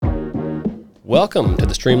Welcome to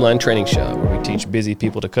the Streamline Training Show, where we teach busy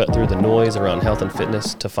people to cut through the noise around health and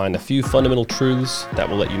fitness to find a few fundamental truths that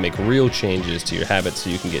will let you make real changes to your habits so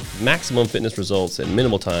you can get maximum fitness results in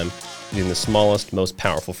minimal time using the smallest, most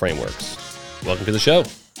powerful frameworks. Welcome to the show.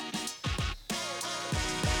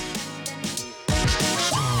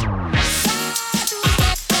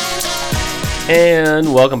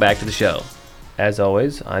 And welcome back to the show. As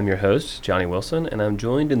always, I'm your host, Johnny Wilson, and I'm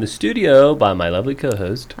joined in the studio by my lovely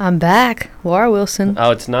co-host. I'm back, Laura Wilson. Oh,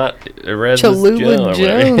 it's not Cholula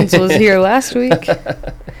Jones was here last week.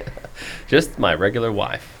 Just my regular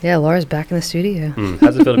wife. Yeah, Laura's back in the studio.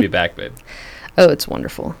 How's it feel to be back, babe? Oh, it's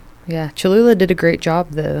wonderful. Yeah, Cholula did a great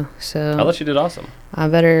job, though. So I thought she did awesome. I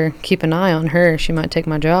better keep an eye on her. She might take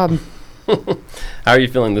my job. How are you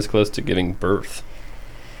feeling this close to giving birth?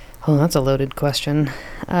 Oh, that's a loaded question.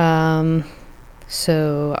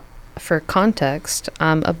 So, for context,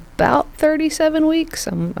 I'm about 37 weeks.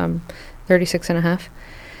 I'm 36 and a half.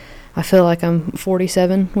 I feel like I'm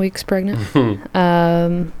 47 weeks pregnant.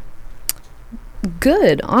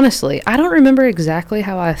 Good, honestly. I don't remember exactly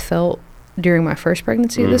how I felt during my first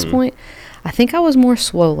pregnancy at this point. I think I was more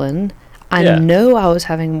swollen. I know I was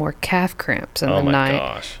having more calf cramps in the night.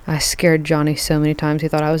 Gosh. I scared Johnny so many times. He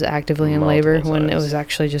thought I was actively in labor when it was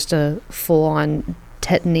actually just a full-on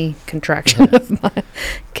tetany contraction of my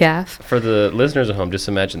calf. For the listeners at home, just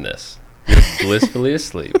imagine this. You're blissfully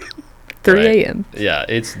asleep. 3 a.m. Yeah,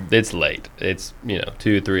 it's late. It's,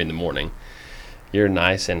 2, 3 in the morning. You're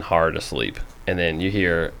nice and hard asleep. And then you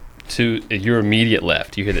hear your immediate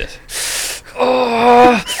left. You hear this.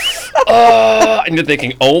 And you're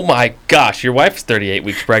thinking, oh my gosh, your wife's 38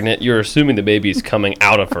 weeks pregnant. You're assuming the baby's coming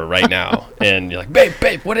out of her right now. And you're like,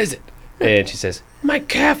 babe, what is it? And she says, my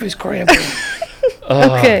calf is cramping.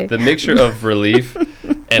 Okay. The mixture of relief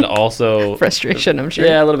and also frustration, I'm sure.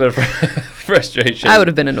 Yeah, a little bit of frustration. I would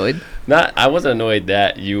have been annoyed. I wasn't annoyed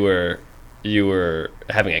that you were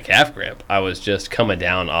having a calf cramp. I was just coming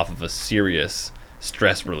down off of a serious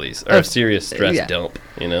stress release or a serious stress dump,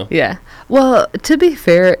 Yeah. Well, to be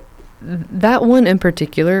fair, that one in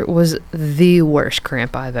particular was the worst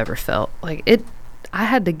cramp I've ever felt. I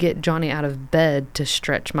had to get Johnny out of bed to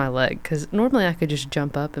stretch my leg because normally I could just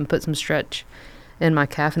jump up and put some stretch in my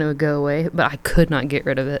calf and it would go away, but I could not get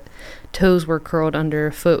rid of it. Toes were curled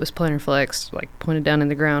under, foot was plantar flexed, pointed down in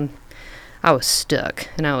the ground. I was stuck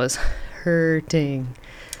and I was hurting.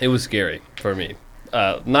 It was scary for me.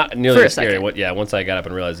 Not nearly as scary. Once I got up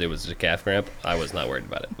and realized it was a calf cramp, I was not worried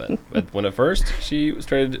about it. But when at first she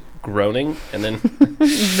started groaning and then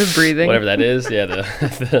the breathing, whatever that is,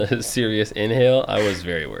 the serious inhale, I was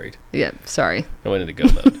very worried. Yeah, sorry. I went into go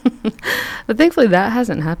mode. But thankfully that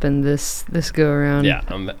hasn't happened this go around. Yeah,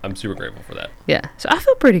 I'm super grateful for that. Yeah, so I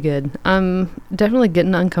feel pretty good. I'm definitely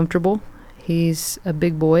getting uncomfortable. He's a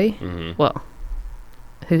big boy. Mm-hmm. Well,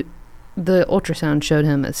 the ultrasound showed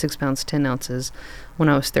him at 6 pounds 10 ounces when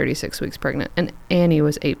I was 36 weeks pregnant, and Annie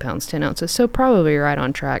was 8 pounds 10 ounces, so probably right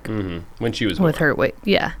on track. Mm-hmm. When she was with her weight.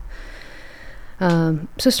 Yeah.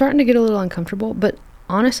 So starting to get a little uncomfortable, but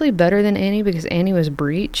honestly better than Annie because Annie was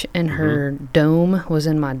breech and her dome was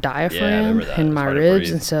in my diaphragm and my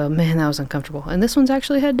ribs, and so man, that was uncomfortable. And this one's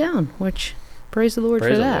actually head down, which praise the Lord for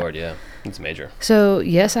that. Praise the Lord, yeah. It's major. So,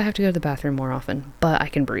 yes, I have to go to the bathroom more often, but I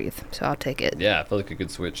can breathe, so I'll take it. Yeah, I feel like a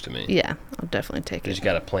good switch to me. Yeah, I'll definitely take it. You just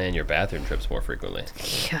got to plan your bathroom trips more frequently.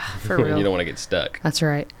 Yeah, for real. You don't want to get stuck. That's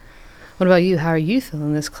right. What about you? How are you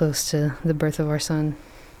feeling this close to the birth of our son?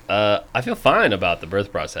 I feel fine about the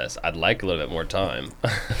birth process. I'd like a little bit more time.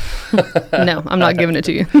 No, I'm not giving it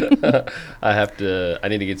to you. I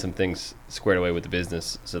need to get some things squared away with the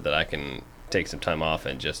business so that I can take some time off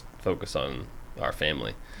and just focus on our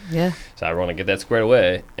family. Yeah. So I want to get that squared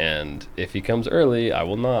away, and if he comes early, I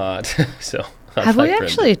will not. So have we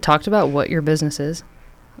actually talked about what your business is?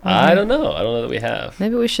 I don't know. I don't know that we have.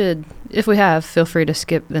 Maybe we should. If we have, feel free to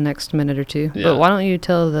skip the next minute or two. Yeah. But why don't you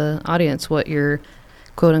tell the audience what your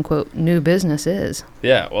quote-unquote new business is?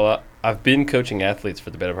 Yeah, well, I've been coaching athletes for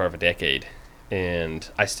the better part of a decade, and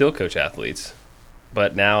I still coach athletes,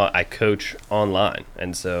 but now I coach online,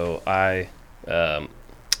 and so I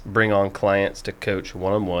bring on clients to coach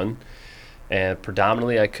one-on-one, and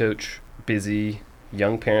predominantly I coach busy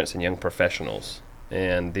young parents and young professionals,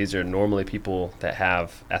 and these are normally people that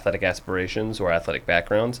have athletic aspirations or athletic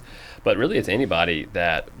backgrounds, but really it's anybody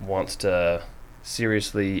that wants to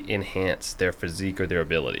seriously enhance their physique or their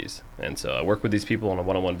abilities. And so I work with these people on a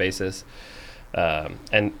one-on-one basis,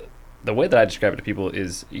 and the way that I describe it to people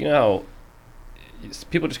is, how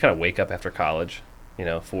people just kind of wake up after college,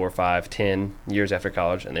 4, 5, 10 years after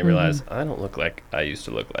college, and they realize I don't look like I used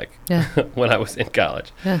to look like when I was in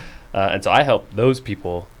college. Yeah. And so I help those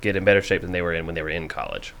people get in better shape than they were in when they were in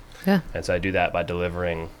college. Yeah. And so I do that by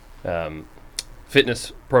delivering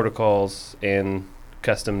fitness protocols and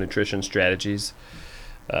custom nutrition strategies,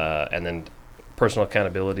 and then personal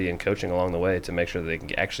accountability and coaching along the way to make sure that they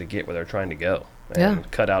can actually get where they're trying to go, and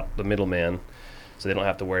cut out the middleman, so they don't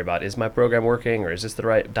have to worry about, is my program working, or is this the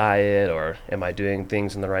right diet, or am I doing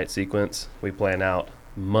things in the right sequence? We plan out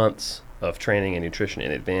months of training and nutrition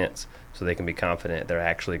in advance so they can be confident they're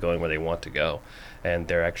actually going where they want to go, and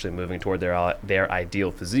they're actually moving toward their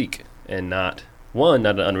ideal physique, and not an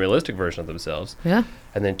unrealistic version of themselves, and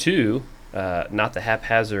then two, not the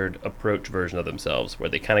haphazard approach version of themselves where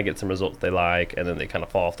they kind of get some results they like and then they kind of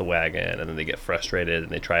fall off the wagon and then they get frustrated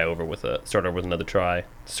and they start over with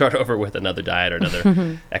another diet or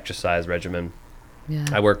another exercise regimen.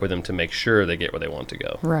 I work with them to make sure they get where they want to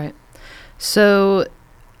go. Right. So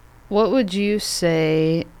what would you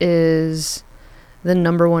say is the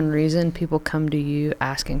number one reason people come to you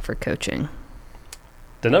asking for coaching?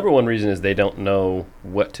 The number one reason is they don't know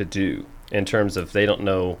what to do, in terms of they don't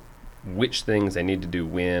know which things they need to do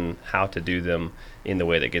when, how to do them in the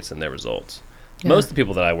way that gets them their results. Most of the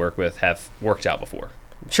people that I work with have worked out before.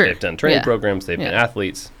 Sure. They've done training programs, they've been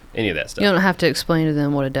athletes, any of that stuff. You don't have to explain to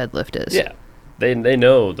them what a deadlift is. Yeah. They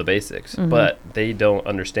know the basics, but they don't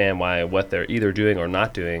understand why what they're either doing or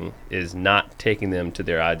not doing is not taking them to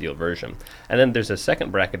their ideal version. And then there's a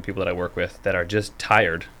second bracket of people that I work with that are just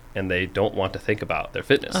tired and they don't want to think about their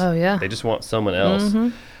fitness. Oh, yeah. They just want someone else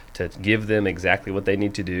to give them exactly what they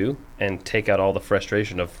need to do and take out all the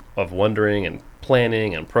frustration of wondering and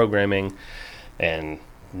planning and programming and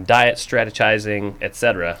diet strategizing,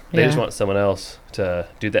 etc. They just want someone else to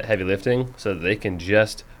do that heavy lifting so that they can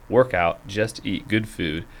just work out, just eat good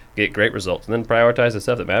food, get great results, and then prioritize the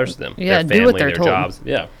stuff that matters to them. Yeah, their family, do what they're their told. jobs.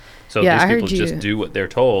 Yeah. So these people just do what they're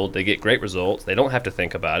told. They get great results. They don't have to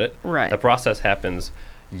think about it. Right. The process happens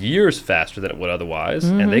years faster than it would otherwise,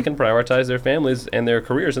 and they can prioritize their families and their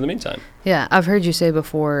careers in the meantime. Yeah, I've heard you say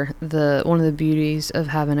before, one of the beauties of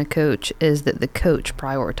having a coach is that the coach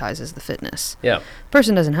prioritizes the fitness. Yeah. The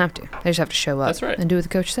person doesn't have to. They just have to show up. That's right. And do what the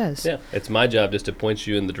coach says. Yeah. It's my job just to point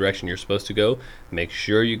you in the direction you're supposed to go, make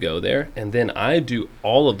sure you go there, and then I do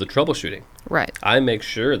all of the troubleshooting. Right. I make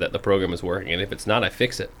sure that the program is working, and if it's not, I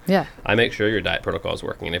fix it. Yeah. I make sure your diet protocol is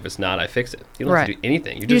working, and if it's not, I fix it. You don't have to do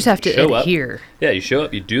anything. You just have to show adhere. Up. Yeah, you show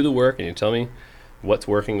up, you do the work, and you tell me what's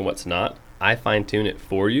working and what's not. I fine-tune it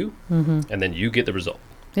for you, and then you get the result.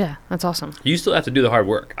 Yeah, that's awesome. You still have to do the hard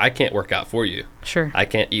work. I can't work out for you. Sure. I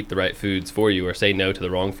can't eat the right foods for you or say no to the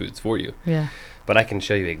wrong foods for you. Yeah. But I can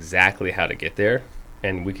show you exactly how to get there,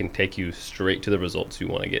 and we can take you straight to the results you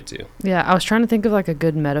want to get to. Yeah, I was trying to think of like a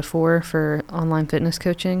good metaphor for online fitness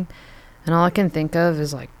coaching, and all I can think of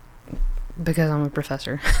is like, because I'm a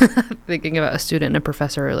professor, thinking about a student and a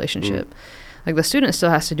professor relationship. Like the student still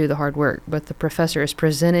has to do the hard work, but the professor is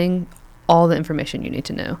presenting all the information you need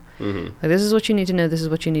to know. Like this is what you need to know, this is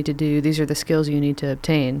what you need to do, these are the skills you need to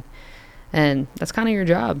obtain. And that's kind of your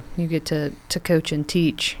job. You get to coach and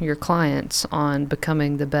teach your clients on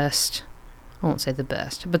becoming the best. I won't say the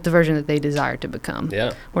best, but the version that they desire to become.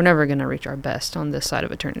 Yeah. We're never going to reach our best on this side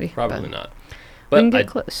of eternity. Probably not. But we can But get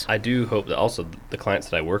close. I do hope that also the clients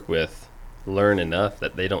that I work with learn enough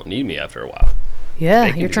that they don't need me after a while. Yeah,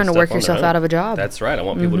 They can you're do trying to stuff work on their yourself own. out of a job. That's right. I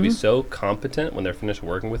want people to be so competent when they're finished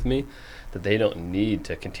working with me that they don't need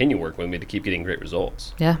to continue working with me to keep getting great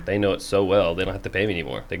results. Yeah. They know it so well, they don't have to pay me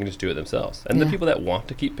anymore. They can just do it themselves. And the people that want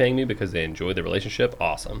to keep paying me because they enjoy the relationship,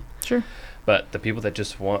 awesome. Sure. But the people that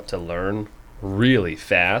just want to learn really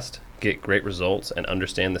fast, get great results, and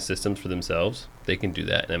understand the systems for themselves, they can do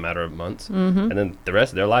that in a matter of months. And then the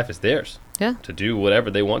rest of their life is theirs. Yeah. To do whatever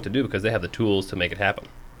they want to do because they have the tools to make it happen.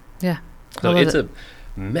 Yeah. So it's a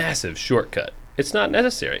massive shortcut. It's not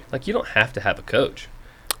necessary. Like, you don't have to have a coach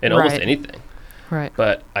in almost anything. Right.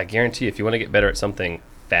 But I guarantee if you want to get better at something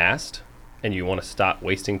fast and you want to stop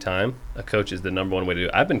wasting time, a coach is the number one way to do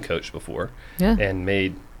it. I've been coached before and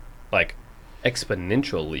made like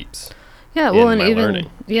exponential leaps. Yeah, well, in and my even learning.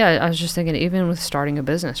 I was just thinking, even with starting a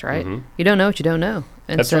business, right? You don't know what you don't know,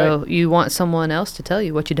 and That's so right. you want someone else to tell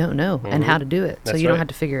you what you don't know and how to do it, so That's you don't right. have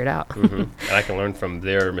to figure it out, And I can learn from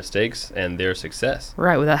their mistakes and their success.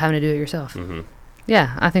 right? Without having to do it yourself.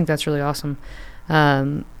 Yeah, I think that's really awesome.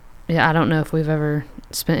 Yeah, I don't know if we've ever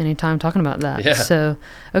spent any time talking about that. Yeah. So,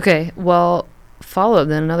 okay, well, follow up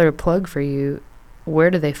then. Another plug for you. Where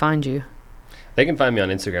do they find you? They can find me on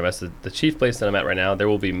Instagram. That's the chief place that I'm at right now. There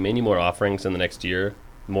will be many more offerings in the next year,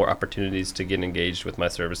 more opportunities to get engaged with my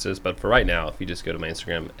services. But for right now, if you just go to my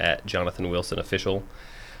Instagram at Jonathan Wilson Official,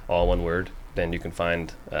 all one word, then you can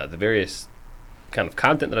find the various kind of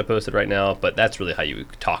content that I posted right now, but that's really how you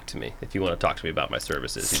talk to me. If you want to talk to me about my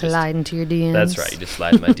services, slide into your DMs. That's right. You just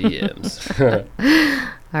slide in my DMs.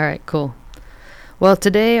 All right, cool. Well,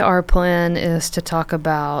 today our plan is to talk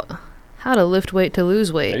about how to lift weight to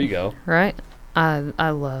lose weight. There you go. Right?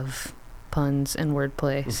 I love puns and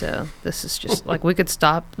wordplay, so this is just like we could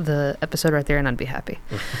stop the episode right there and I'd be happy.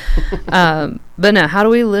 But now, how do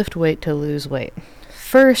we lift weight to lose weight?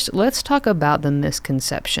 First, let's talk about the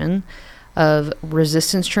misconception of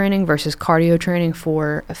resistance training versus cardio training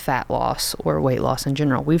for fat loss or weight loss in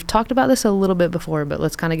general. We've talked about this a little bit before, but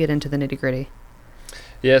let's kind of get into the nitty-gritty.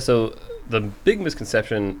 Yeah, so the big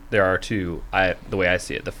misconception, there are two, the way I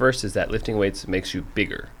see it. The first is that lifting weights makes you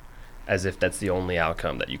bigger, as if that's the only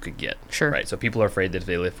outcome that you could get. Sure. Right? So people are afraid that if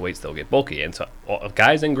they lift weights, they'll get bulky. And so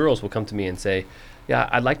guys and girls will come to me and say, yeah,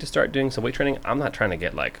 I'd like to start doing some weight training. I'm not trying to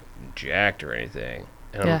get, like, jacked or anything.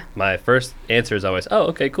 And my first answer is always, oh,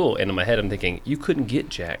 okay, cool. And in my head, I'm thinking, you couldn't get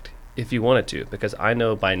jacked if you wanted to, because I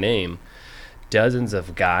know by name dozens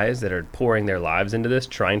of guys that are pouring their lives into this,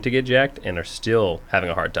 trying to get jacked, and are still having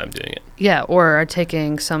a hard time doing it. Yeah, or are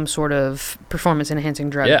taking some sort of performance-enhancing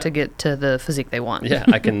drug to get to the physique they want. Yeah,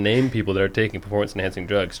 I can name people that are taking performance-enhancing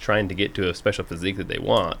drugs, trying to get to a special physique that they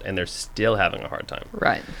want, and they're still having a hard time.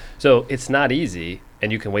 Right. So it's not easy,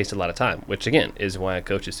 and you can waste a lot of time, which, again, is why a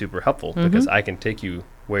coach is super helpful, because I can take you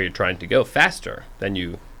where you're trying to go faster than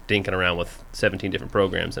you dinking around with 17 different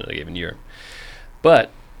programs in a given year.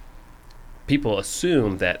 But people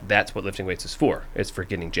assume that that's what lifting weights is for. It's for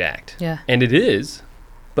getting jacked. Yeah. And it is,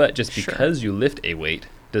 but just because you lift a weight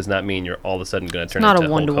does not mean you're all of a sudden going to turn into Hulk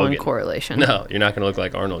Hogan. It's not a one-to-one correlation. No, you're not going to look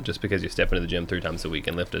like Arnold just because you step into the gym 3 times a week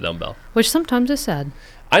and lift a dumbbell. Which sometimes is sad.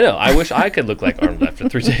 I know. I wish I could look like Arnold after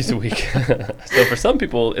 3 days a week. So for some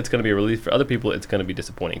people, it's going to be a relief. For other people, it's going to be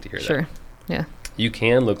disappointing to hear that. Sure. Yeah. You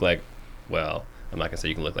can look like, well, I'm not going to say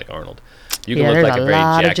you can look like Arnold. You can look there's like a very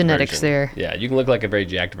lot jacked of genetics version. there. Yeah, you can look like a very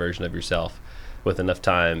jacked version of yourself with enough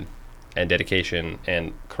time and dedication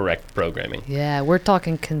and correct programming. Yeah, we're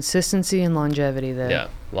talking consistency and longevity there. Yeah,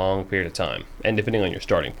 long period of time. And depending on your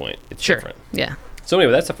starting point, it's different. Yeah. So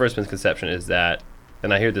anyway, that's the first misconception, is that,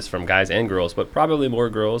 and I hear this from guys and girls, but probably more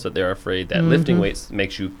girls, that they're afraid that lifting weights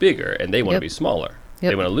makes you bigger and they want to be smaller.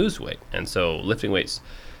 They want to lose weight. And so lifting weights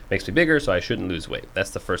makes me bigger, so I shouldn't lose weight. That's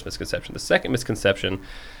the first misconception. The second misconception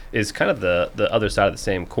is kind of the other side of the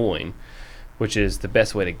same coin, which is the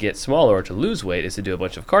best way to get smaller or to lose weight is to do a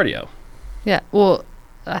bunch of cardio. Yeah, well,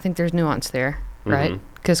 I think there's nuance there, right?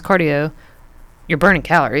 Because cardio, you're burning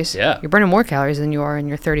calories. Yeah. You're burning more calories than you are in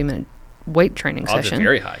your 30-minute weight training Odds session. are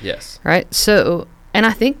very high, yes. Right? So, and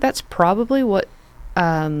I think that's probably what,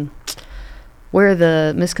 where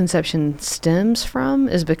the misconception stems from,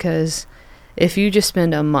 is because if you just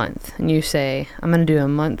spend a month and you say, I'm going to do a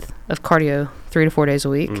month of cardio 3 to 4 days a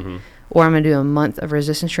week, or I'm going to do a month of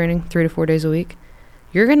resistance training 3 to 4 days a week,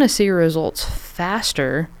 you're going to see results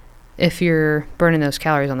faster if you're burning those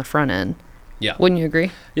calories on the front end. Yeah. Wouldn't you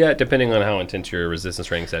agree? Yeah, depending on how intense your resistance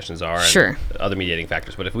training sessions are and other mediating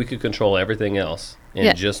factors. But if we could control everything else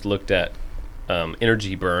and just looked at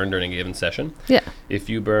energy burn during a given session, if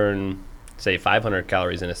you burn, say, 500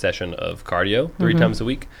 calories in a session of cardio 3 times a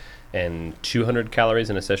week and 200 calories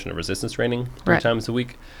in a session of resistance training 3 times a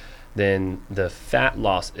week, then the fat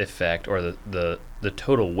loss effect or the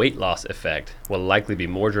total weight loss effect will likely be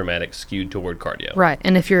more dramatic, skewed toward cardio. Right.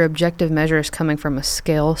 And if your objective measure is coming from a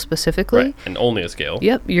scale specifically, and only a scale,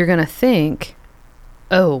 you're going to think,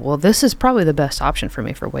 oh, well, this is probably the best option for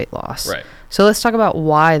me for weight loss. Right. So let's talk about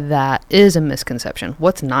why that is a misconception.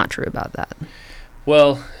 What's not true about that?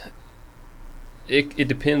 Well, it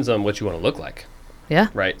depends on what you want to look like. Yeah.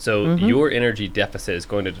 Right. So your energy deficit is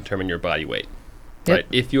going to determine your body weight. Right.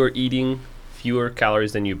 If you're eating fewer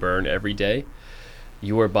calories than you burn every day,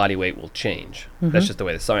 your body weight will change. That's just the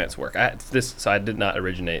way the science works. So I did not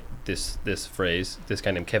originate this phrase. This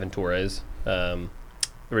guy named Kevin Torres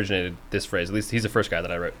originated this phrase. At least he's the first guy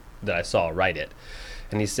that I saw write it.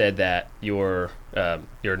 And he said that your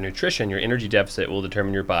nutrition, your energy deficit will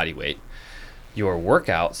determine your body weight. Your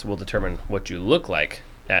workouts will determine what you look like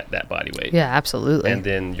at that body weight. Yeah, absolutely. And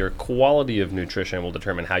then your quality of nutrition will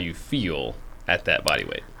determine how you feel at that body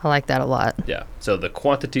weight. I like that a lot. Yeah. So the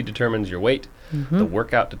quantity determines your weight, the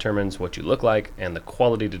workout determines what you look like, and the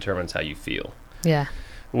quality determines how you feel. Yeah.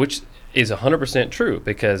 Which is 100% true,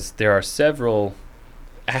 because there are several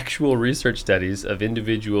actual research studies of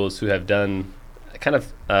individuals who have done kind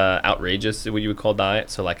of outrageous, what you would call diet.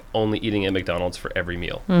 So like only eating at McDonald's for every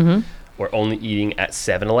meal. Or only eating at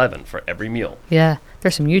 7-Eleven for every meal. Yeah.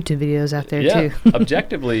 There's some YouTube videos out there too.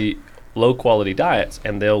 Objectively, low quality diets,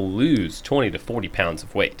 and they'll lose 20 to 40 pounds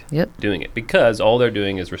of weight doing it, because all they're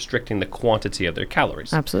doing is restricting the quantity of their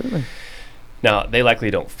calories. Absolutely. Now, they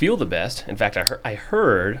likely don't feel the best. In fact, I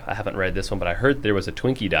haven't read this one, but I heard there was a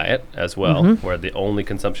Twinkie diet as well, where the only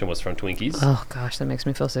consumption was from Twinkies. Oh gosh, that makes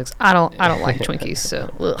me feel sick. I don't like Twinkies,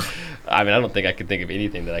 so ugh. I mean, I don't think I could think of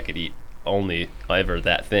anything that I could eat only ever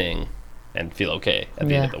that thing and feel okay at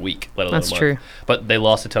the end of the week, let alone a month. That's true. But they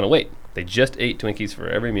lost a ton of weight. They just ate Twinkies for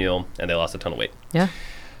every meal, and they lost a ton of weight. Yeah.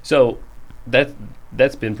 So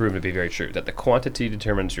that's been proven to be very true, that the quantity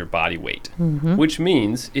determines your body weight, which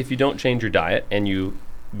means if you don't change your diet and you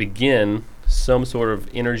begin some sort of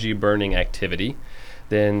energy burning activity,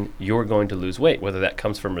 then you're going to lose weight, whether that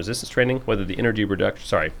comes from resistance training, whether the energy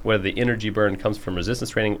burn comes from resistance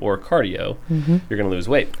training or cardio, you're going to lose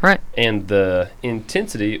weight. Right. And the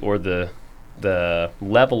intensity or the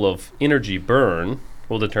level of energy burn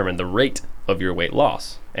will determine the rate of your weight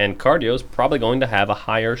loss. And cardio is probably going to have a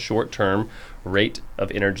higher short-term rate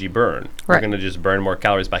of energy burn. Right. You're going to just burn more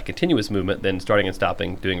calories by continuous movement than starting and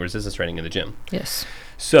stopping doing resistance training in the gym. Yes.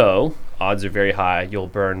 So odds are very high you'll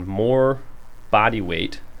burn more body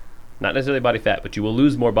weight, not necessarily body fat, but you will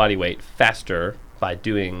lose more body weight faster by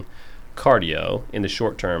doing cardio in the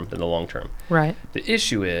short term than the long term. Right. The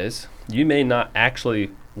issue is you may not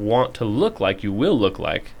actually want to look like you will look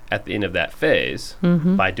like at the end of that phase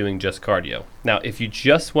by doing just cardio. Now, if you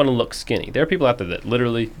just want to look skinny, there are people out there that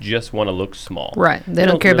literally just want to look small. Right. They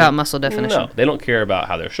don't care about muscle definition. No, they don't care about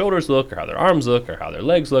how their shoulders look or how their arms look or how their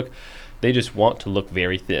legs look. They just want to look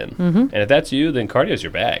very thin. And if that's you, then cardio's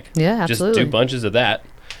your bag. Yeah, absolutely. Just do bunches of that,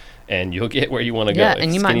 and you'll get where you want to go. Yeah,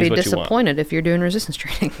 and you might be disappointed if you're doing resistance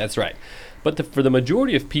training. That's right. But for the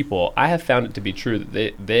majority of people, I have found it to be true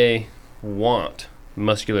that they want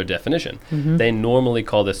muscular definition. They normally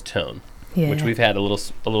call this tone, which we've had a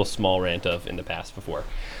little small rant of in the past before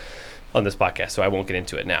on this podcast, so I won't get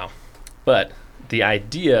into it now. But the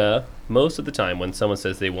idea, most of the time when someone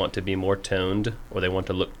says they want to be more toned or they want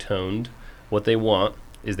to look toned, what they want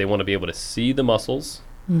is they want to be able to see the muscles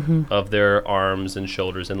of their arms and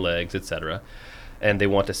shoulders and legs, etc., and they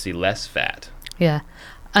want to see less fat. Yeah.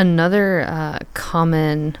 Another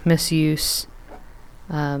common misuse,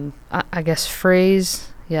 I guess, phrase.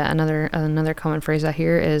 Yeah, another common phrase I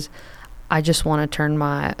hear is, I just want to turn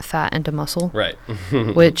my fat into muscle. Right.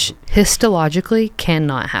 Which histologically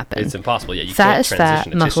cannot happen. It's impossible. Yeah, you fat can't is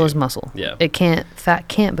transition fat, muscle is muscle. Yeah. Fat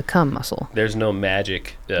can't become muscle. There's no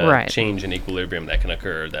magic change in equilibrium that can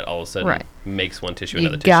occur that all of a sudden makes one tissue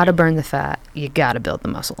another tissue. You got to burn the fat. You got to build the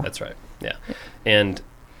muscle. That's right. Yeah. And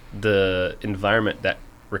the environment that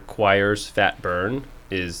requires fat burn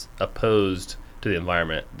is opposed to the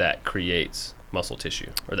environment that creates muscle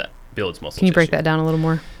tissue or that builds muscle tissue. Can you break that down a little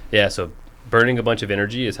more? Yeah, so burning a bunch of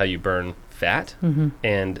energy is how you burn fat,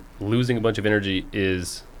 and losing a bunch of energy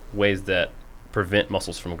is ways that prevent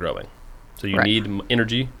muscles from growing. So you need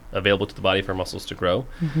energy available to the body for muscles to grow,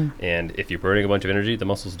 and if you're burning a bunch of energy, the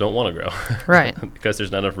muscles don't want to grow. Right. Because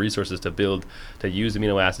there's not enough resources to use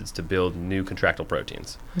amino acids to build new contractile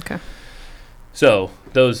proteins. Okay. So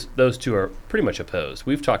those two are pretty much opposed.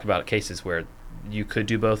 We've talked about cases where you could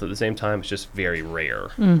do both at the same time. It's just very rare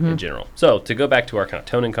in general. So to go back to our kind of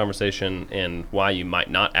toning conversation and why you might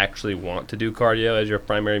not actually want to do cardio as your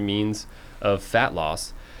primary means of fat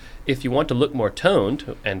loss, if you want to look more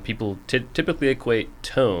toned, and people typically equate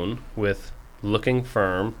tone with looking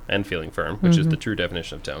firm and feeling firm, which is the true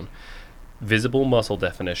definition of tone, visible muscle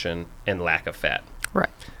definition and lack of fat. Right.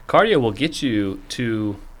 Cardio will get you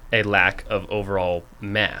to a lack of overall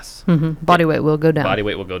mass. Body weight will go down. Body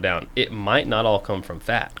weight will go down. It might not all come from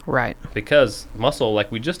fat. Right. Because muscle,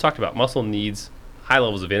 like we just talked about, muscle needs high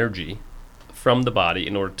levels of energy from the body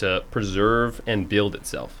in order to preserve and build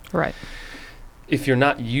itself. Right. If you're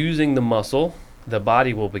not using the muscle, the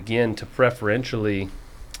body will begin to preferentially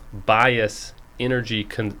bias energy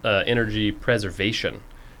preservation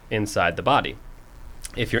inside the body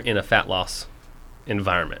if you're in a fat loss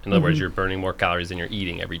environment. In other words, you're burning more calories than you're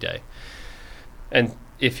eating every day. And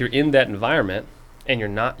if you're in that environment and you're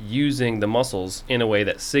not using the muscles in a way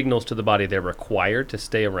that signals to the body they're required to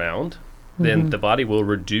stay around, then the body will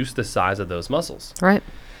reduce the size of those muscles. Right.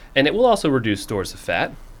 And it will also reduce stores of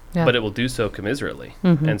fat, Yeah. but it will do so commiserately.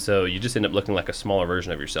 And so you just end up looking like a smaller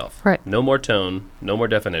version of yourself. Right. No more tone, no more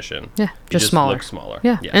definition. Yeah, You just smaller. look smaller.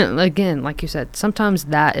 Yeah. And again, like you said, sometimes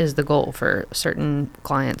that is the goal for certain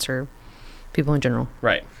clients or people in general.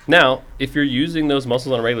 Right. Now, if you're using those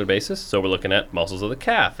muscles on a regular basis, so we're looking at muscles of the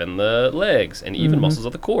calf and the legs and even muscles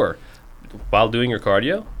of the core, while doing your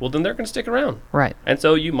cardio, well, then they're going to stick around. Right. And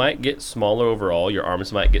so you might get smaller overall. Your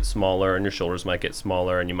arms might get smaller and your shoulders might get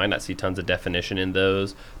smaller, and you might not see tons of definition in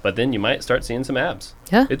those, but then you might start seeing some abs.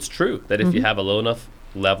 Yeah. It's true that if you have a low enough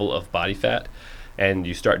level of body fat and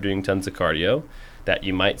you start doing tons of cardio, that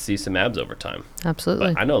you might see some abs over time.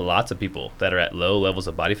 Absolutely. But I know lots of people that are at low levels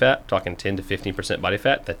of body fat, talking 10 to 15% body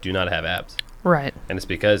fat, that do not have abs. Right. And it's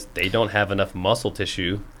because they don't have enough muscle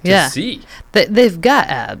tissue to see. They've got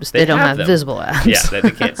abs. They don't have them. visible abs. Yeah,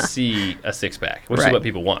 they can't see a six-pack, which is Right. what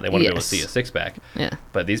people want. They want to be able to see a six-pack. Yeah.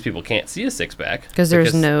 But these people can't see a six-pack Because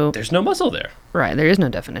there's no muscle there. Right. There is no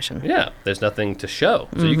definition. Yeah, there's nothing to show.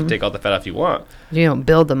 So you can take all the fat off you want. You don't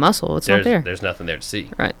build the muscle. It's not there. There's nothing there to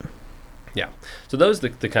see. Right. Yeah. So those are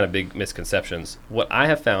the kind of big misconceptions. What I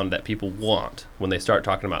have found that people want when they start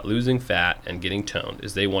talking about losing fat and getting toned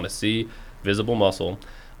is they want to see visible muscle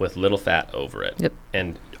with little fat over it. Yep.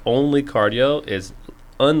 And only cardio is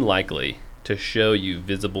unlikely to show you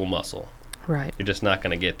visible muscle. Right. You're just not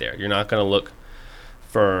going to get there. You're not going to look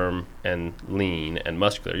firm and lean and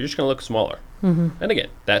muscular. You're just going to look smaller. And again,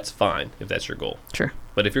 that's fine if that's your goal. Sure.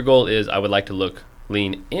 But if your goal is, I would like to look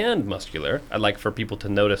lean and muscular, I'd like for people to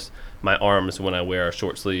notice my arms when I wear a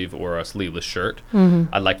short sleeve or a sleeveless shirt.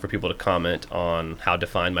 I'd like for people to comment on how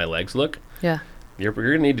defined my legs look. Yeah. You're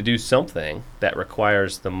going to need to do something that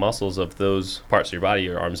requires the muscles of those parts of your body,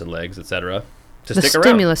 your arms and legs, etc., to The stick around.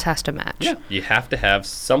 stimulus has to match. Yeah, you have to have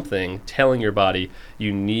something telling your body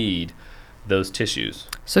you need those tissues.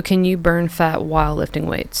 So can you burn fat while lifting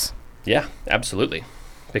weights? Yeah, absolutely.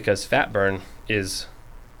 Because fat burn is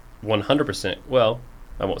 100%, well,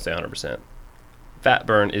 I won't say 100%. Fat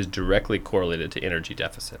burn is directly correlated to energy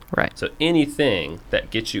deficit. Right. So anything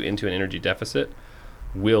that gets you into an energy deficit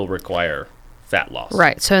will require fat loss.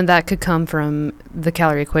 Right. So that could come from the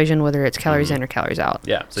calorie equation, whether it's calories in or calories out.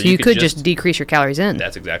 Yeah. So you could just decrease your calories in.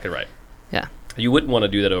 That's exactly right. Yeah. You wouldn't want to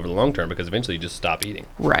do that over the long term because eventually you just stop eating.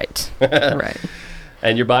 Right. Right.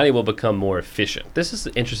 And your body will become more efficient. This is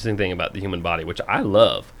the interesting thing about the human body, which I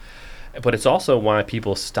love. But it's also why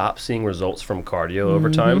people stop seeing results from cardio over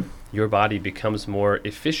time. Your body becomes more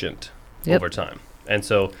efficient over time. And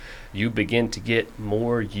so you begin to get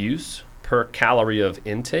more use per calorie of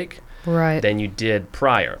intake than you did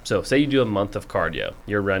prior. So say you do a month of cardio.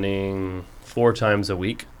 You're running 4 times a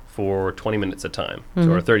week for 20 minutes a time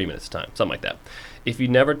or 30 minutes a time, something like that. If you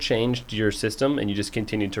never changed your system and you just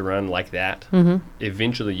continued to run like that,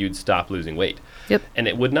 eventually you'd stop losing weight. Yep. And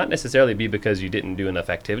it would not necessarily be because you didn't do enough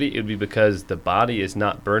activity. It would be because the body is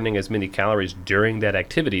not burning as many calories during that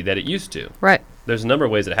activity that it used to. Right. There's a number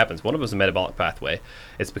of ways that happens. One of them is a metabolic pathway.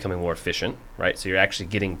 It's becoming more efficient, right? So you're actually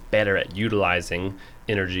getting better at utilizing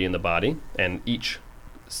energy in the body, and each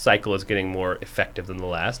cycle is getting more effective than the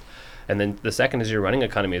last. And then the second is your running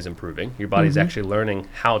economy is improving. Your body's actually learning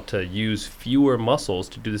how to use fewer muscles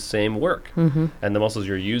to do the same work. And the muscles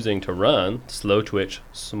you're using to run, slow twitch,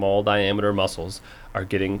 small diameter muscles, are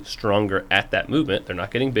getting stronger at that movement. They're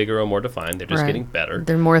not getting bigger or more defined. They're just getting better.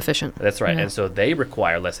 They're more efficient. That's right. Yeah. And so they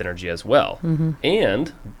require less energy as well.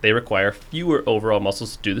 And they require fewer overall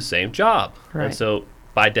muscles to do the same job. Right. And so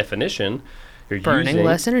by definition, you're Burning using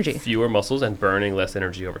less energy. fewer muscles and burning less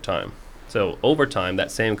energy over time. So over time, that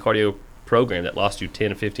same cardio program that lost you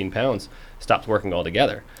 10 or 15 pounds stops working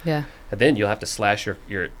altogether. Yeah. And then you'll have to slash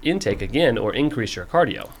your intake again or increase your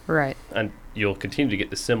cardio. Right. And you'll continue to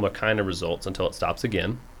get the similar kind of results until it stops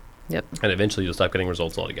again. Yep. And eventually you'll stop getting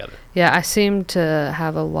results altogether. Yeah, I seem to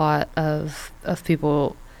have a lot of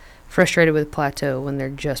people frustrated with plateau when they're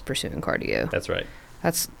just pursuing cardio. That's right.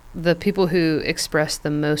 That's the people who express the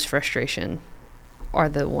most frustration are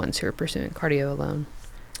the ones who are pursuing cardio alone.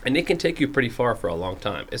 And it can take you pretty far for a long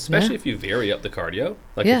time, especially if you vary up the cardio.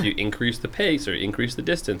 Like if you increase the pace or increase the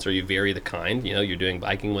distance or you vary the kind. You know, you're doing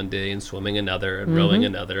biking one day and swimming another and rowing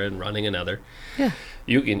another and running another. Yeah.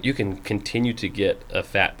 You can continue to get a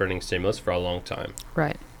fat burning stimulus for a long time.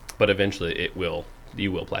 Right. But eventually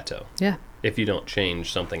you will plateau. Yeah. If you don't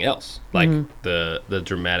change something else, like the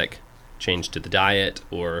dramatic change to the diet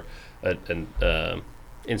or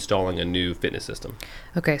installing a new fitness system.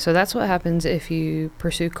 Okay, so that's what happens if you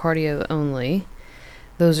pursue cardio only.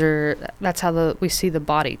 That's how we see the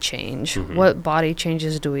body change. What body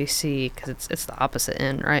changes do we see? Because it's the opposite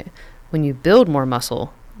end, right? When you build more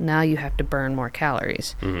muscle, now you have to burn more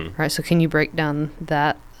calories, right? So can you break down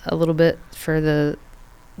that a little bit for the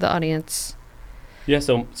audience? Yeah,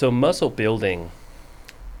 so muscle building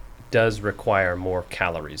does require more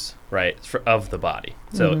calories, right, of the body.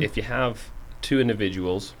 So if you have 2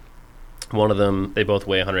 individuals, one of them, they both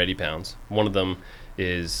weigh 180 pounds. One of them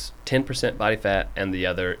is 10% body fat and the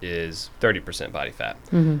other is 30% body fat.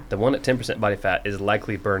 Mm-hmm. The one at 10% body fat is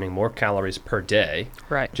likely burning more calories per day,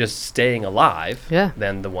 Right. just staying alive, Yeah.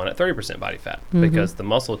 than the one at 30% body fat, Mm-hmm. because the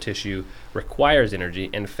muscle tissue requires energy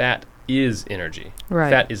and fat is energy. Right.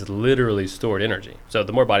 Fat is literally stored energy. So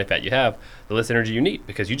the more body fat you have, the less energy you need,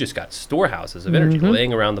 because you just got storehouses of energy Mm-hmm.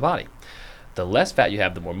 laying around the body. The less fat you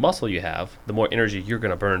have, the more muscle you have, the more energy you're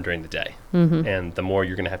going to burn during the day. Mm-hmm. And the more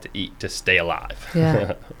you're going to have to eat to stay alive.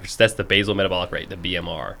 Yeah. That's the basal metabolic rate, the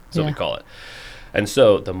BMR, so we Yeah. call it. And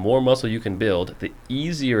so the more muscle you can build, the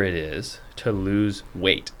easier it is to lose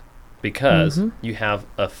weight, because Mm-hmm. you have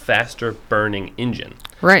a faster burning engine.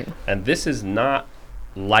 Right. And this is not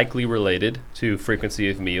likely related to frequency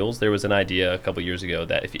of meals. There was an idea a couple years ago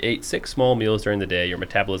that if you ate 6 small meals during the day, your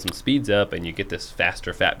metabolism speeds up and you get this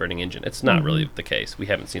faster fat burning engine. It's not really the case. We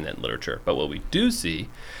haven't seen that in literature. But what we do see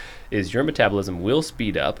is your metabolism will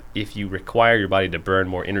speed up if you require your body to burn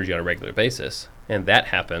more energy on a regular basis. And that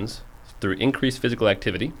happens through increased physical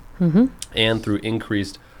activity Mm-hmm. and through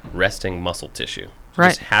increased resting muscle tissue. So Right.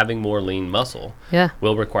 just having more lean muscle Yeah.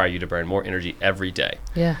 will require you to burn more energy every day.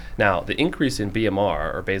 Yeah. Now, the increase in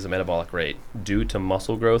BMR, or basal metabolic rate, due to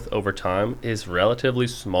muscle growth over time is relatively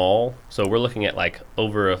small. So we're looking at like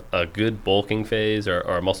over a good bulking phase or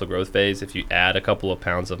a muscle growth phase. If you add a couple of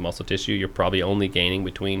pounds of muscle tissue, you're probably only gaining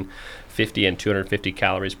between 50 and 250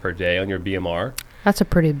 calories per day on your BMR. That's a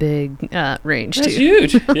pretty big range, That's too.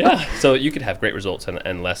 huge. Yeah. So you could have great results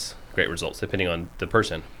and less great results depending on the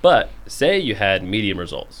person. But say you had medium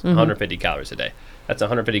results, Mm-hmm. 150 calories a day. That's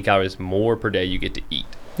 150 calories more per day you get to eat.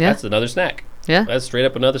 Yeah. That's another snack. Yeah. That's straight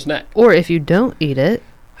up another snack. Or if you don't eat it.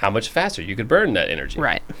 How much faster you could burn that energy.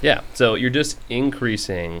 Right. Yeah. So you're just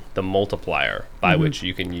increasing the multiplier by Mm-hmm. which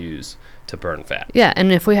you can use to burn fat. Yeah.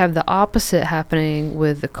 And if we have the opposite happening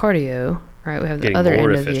with the cardio, right, we have the Getting other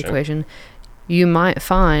more end of the efficient. equation. You might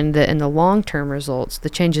find that in the long-term results, the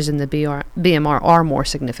changes in the BMR are more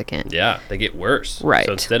significant. Yeah, they get worse. Right.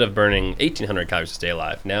 So instead of burning 1,800 calories to stay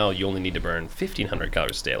alive, now you only need to burn 1,500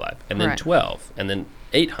 calories to stay alive, and then Right. 12, and then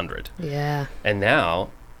 800. Yeah. And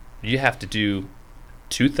now you have to do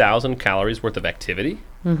 2,000 calories worth of activity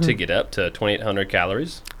to get up to 2,800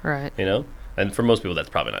 calories, Right. you know? And for most people, that's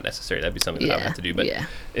probably not necessary. That'd be something that I would have to do. But yeah.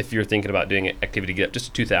 if you're thinking about doing activity to get up just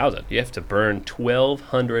to 2,000, you have to burn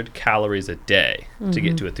 1,200 calories a day to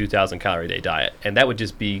get to a 2,000 calorie a day diet. And that would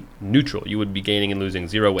just be neutral. You would be gaining and losing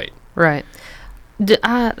zero weight. Right.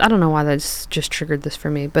 I don't know why that's just triggered this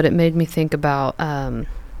for me, but it made me think about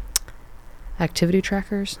activity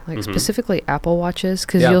trackers, like specifically Apple Watches,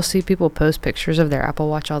 because Yeah. you'll see people post pictures of their Apple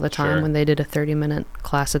Watch all the time Sure. when they did a 30-minute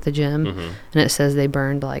class at the gym, and it says they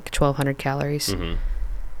burned like 1,200 calories.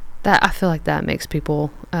 That I feel like that makes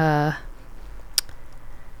people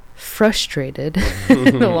frustrated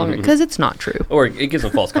in the long run, because it's not true. Or it gives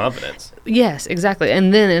them false confidence. Yes, exactly.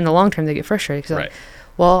 And then in the long term, they get frustrated because, Right.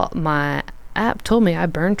 well, my app told me I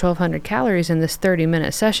burned 1,200 calories in this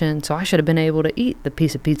 30-minute session, so I should have been able to eat the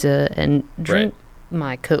piece of pizza and drink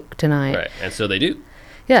my Coke tonight. Right. And so they do.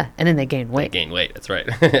 Yeah, and then they gain They weight gain weight. That's right.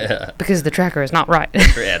 because the tracker is not right.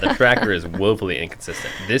 Yeah, the tracker is woefully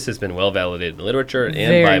inconsistent. This has been well validated in the literature and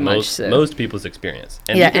Very by much most so. most people's experience.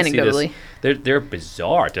 And Yeah, you can see this- anecdotally. there are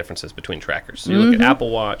bizarre differences between trackers. So you look at Apple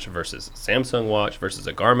Watch versus Samsung Watch versus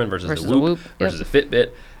a Garmin versus a Whoop, versus a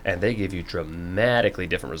Fitbit, and they give you dramatically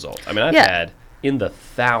different results. I mean, I've had in the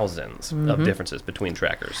thousands of differences between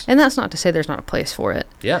trackers. And that's not to say there's not a place for it,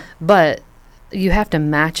 Yeah, but you have to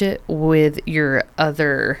match it with your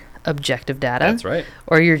other objective data. that's right.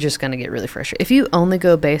 Or you're just going to get really frustrated. If you only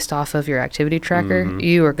go based off of your activity tracker,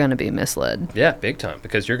 you are going to be misled. Yeah, big time,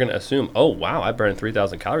 because you're going to assume, oh, wow, I burned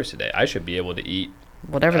 3,000 calories today. I should be able to eat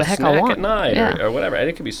Whatever the a heck snack I want. at night Yeah. or whatever. And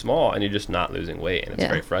it can be small, and you're just not losing weight, and it's Yeah.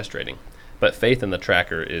 very frustrating. But faith in the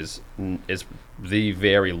tracker is the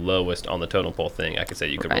very lowest on the totem pole thing I could say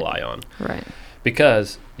you could rely on. Right.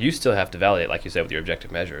 Because you still have to validate, like you said, with your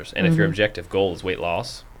objective measures. And if your objective goal is weight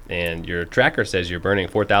loss, and your tracker says you're burning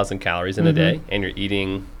 4,000 calories in a day, and you're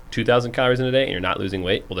eating 2,000 calories in a day, and you're not losing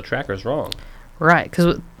weight, well, the tracker's wrong. Right,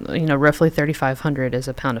 because roughly 3,500 is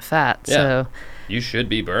a pound of fat. Yeah. So You should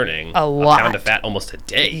be burning A lot. pound of fat almost a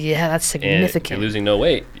day. yeah, that's And if significant. you're losing no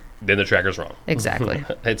weight, then the tracker's wrong. Exactly.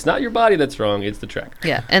 It's not your body that's wrong, it's the tracker.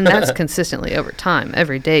 Yeah, and that's consistently over time.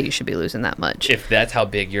 Every day you should be losing that much. If that's how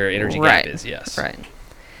big your energy Right. gap is, yes. Right.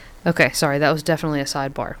 Okay, sorry, that was definitely a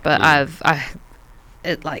sidebar, but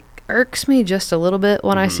it like irks me just a little bit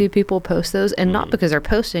when I see people post those, and not because they're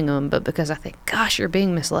posting them, but because I think, gosh, you're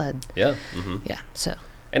being misled. Yeah. Yeah. So.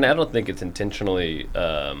 And I don't think it's intentionally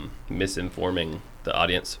misinforming the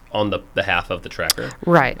audience on the behalf of the tracker.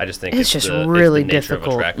 Right. I just think it's just the really nature of a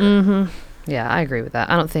difficult. tracker. Yeah, I agree with that.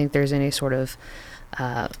 I don't think there's any sort of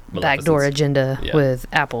backdoor agenda with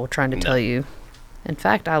Apple trying to tell you. In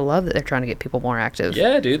fact, I love that they're trying to get people more active.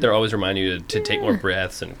 Yeah, dude. They're always reminding you to take more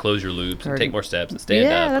breaths and close your loops and take more steps and stand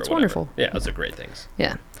up. Yeah, that's wonderful. Yeah, those are great things.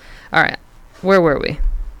 Yeah. All right. Where were we?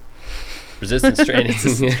 Resistance training.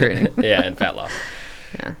 Resistance training. Yeah, and fat loss.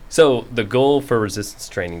 Yeah. So the goal for resistance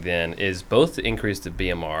training then is both to increase the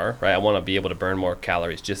BMR, right? I want to be able to burn more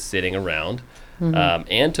calories just sitting around,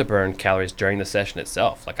 and to burn calories during the session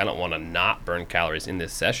itself. Like, I don't want to not burn calories in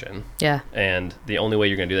this session. Yeah. And the only way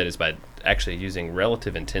you're going to do that is by actually using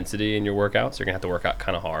relative intensity in your workouts. You're going to have to work out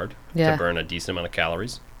kind of hard to burn a decent amount of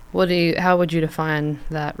calories. How would you define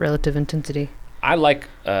that relative intensity? I like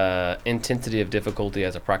intensity of difficulty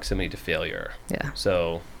as a proximity to failure. Yeah.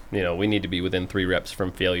 So, we need to be within 3 reps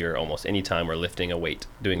from failure almost any time we're lifting a weight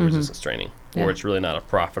doing resistance training, or it's really not a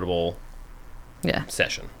profitable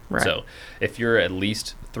session. Right. So if you're at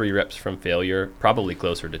least 3 reps from failure, probably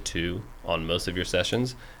closer to 2 on most of your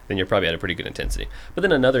sessions, then you're probably at a pretty good intensity. But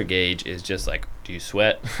then another gauge is just like, do you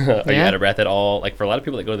sweat? Are you out of breath at all? Like, for a lot of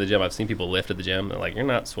people that go to the gym, I've seen people lift at the gym, they're like, you're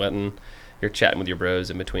not sweating, you're chatting with your bros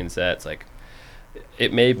in between sets. Like,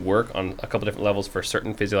 it may work on a couple different levels for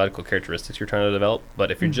certain physiological characteristics you're trying to develop,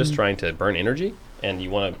 but if you're just trying to burn energy and you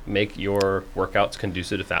want to make your workouts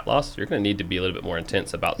conducive to fat loss, you're going to need to be a little bit more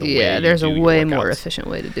intense about the way you do your workouts. There's a way more efficient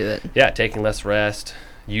way to do it. Yeah, taking less rest,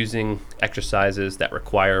 using exercises that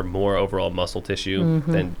require more overall muscle tissue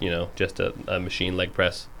than, just a machine leg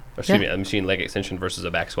press. A machine leg extension versus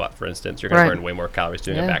a back squat, for instance. You're going to burn way more calories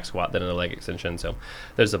doing a back squat than a leg extension. So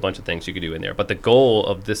there's a bunch of things you could do in there. But the goal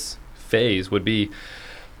of this phase would be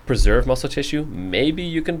preserve muscle tissue. Maybe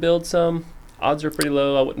you can build some. Odds are pretty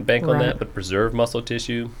low. I wouldn't bank on that, but preserve muscle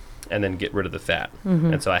tissue and then get rid of the fat.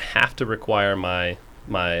 And so I have to require my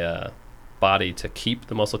body to keep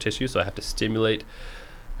the muscle tissue. So I have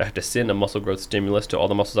to send a muscle growth stimulus to all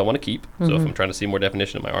the muscles I want to keep. So if I'm trying to see more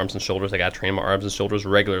definition in my arms and shoulders, I got to train my arms and shoulders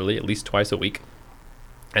regularly, at least twice a week.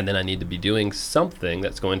 And then I need to be doing something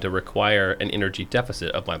that's going to require an energy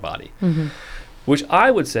deficit of my body, which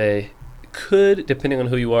I would say could, depending on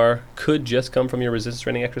who you are, could just come from your resistance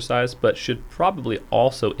training exercise, but should probably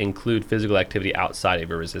also include physical activity outside of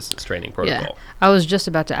your resistance training protocol. Yeah, I was just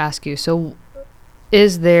about to ask you, so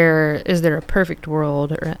is there a perfect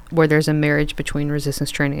world where there's a marriage between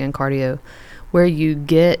resistance training and cardio, where you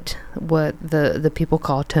get what the people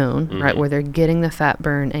call tone, right, where they're getting the fat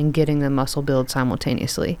burn and getting the muscle build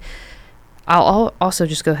simultaneously? I'll also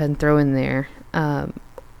just go ahead and throw in there,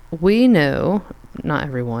 we know, not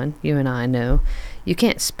everyone, you and I know, you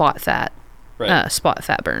can't spot fat burn.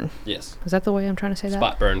 Yes. Is that the way I'm trying to say that?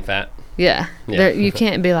 Spot burn fat. Yeah. You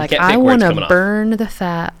can't be like, I want to burn the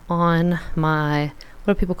fat on my,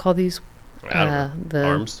 what do people call these? The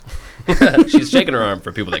arms. She's shaking her arm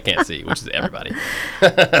for people that can't see, which is everybody.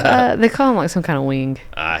 They call them like some kind of wing.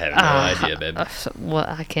 I have no idea, babe. Well,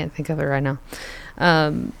 I can't think of it right now.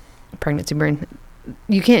 Pregnancy burn.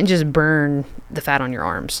 You can't just burn the fat on your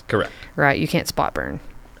arms. Correct. Right? You can't spot burn.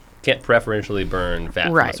 Can't preferentially burn fat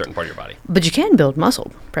from a certain part of your body. But you can build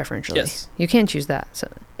muscle preferentially. Yes. You can choose that. So,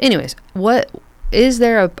 anyways, what is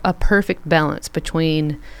there a perfect balance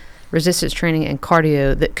between resistance training and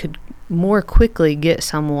cardio that could more quickly get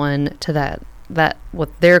someone to that what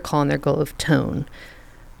they're calling their goal of tone,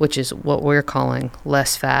 which is what we're calling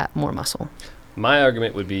less fat, more muscle? My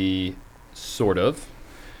argument would be sort of.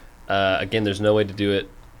 Again, there's no way to do it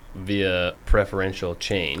via preferential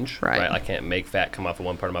change, right? I can't make fat come off of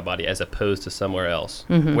one part of my body as opposed to somewhere else.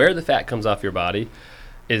 Where the fat comes off your body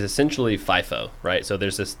is essentially FIFO, right? So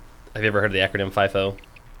there's this, have you ever heard of the acronym FIFO?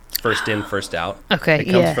 First in, first out. Okay, it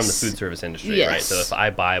comes from the food service industry, right? So if I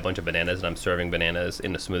buy a bunch of bananas and I'm serving bananas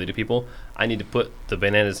in a smoothie to people, I need to put the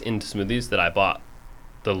bananas into smoothies that I bought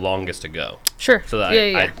the longest to go. Sure. So that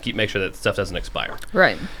I make sure that stuff doesn't expire.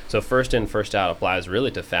 Right. So first in, first out applies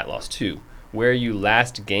really to fat loss too. Where you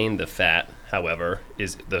last gain the fat, however,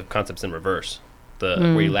 is the concept's in reverse.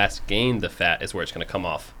 Where you last gain the fat is where it's going to come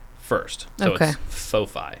off first. So it's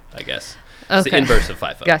FOFI, I guess. It's the inverse of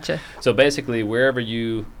FIFO. Gotcha. So basically, wherever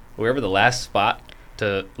the last spot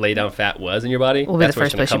to lay down fat was in your body, that's where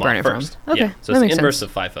it's going to come off first. Okay. Yeah. So it's the inverse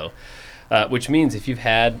of FIFO. Which means if you've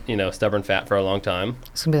had, stubborn fat for a long time,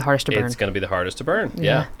 it's going to be the hardest to burn. It's going to be the hardest to burn.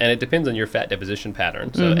 Yeah. And it depends on your fat deposition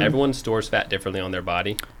pattern. So everyone stores fat differently on their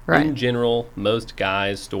body. Right. In general, most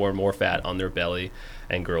guys store more fat on their belly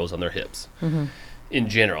and girls on their hips. In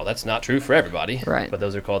general, that's not true for everybody. Right. But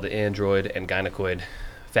those are called the android and gynecoid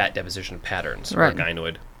fat deposition patterns, or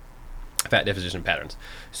gynoid fat deposition patterns.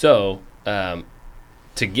 So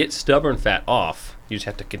to get stubborn fat off, you just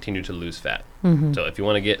have to continue to lose fat. So if you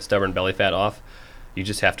want to get stubborn belly fat off, You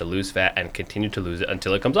just have to lose fat and continue to lose it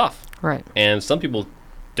until it comes off. Right. And some people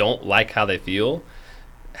don't like how they feel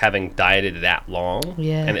having dieted that long,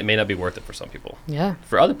 Yeah. and it may not be worth it for some people. Yeah.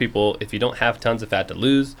 For other people, if you don't have tons of fat to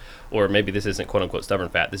lose, or maybe this isn't quote-unquote stubborn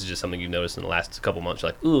fat, this is just something you've noticed in the last couple months,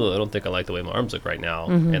 you're like, ooh, I don't think I like the way my arms look right now,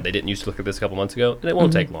 and they didn't used to look like this a couple months ago, and it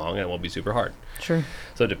won't take long, and it won't be super hard. Sure.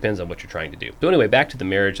 So it depends on what you're trying to do. So anyway, back to the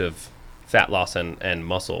marriage of fat loss and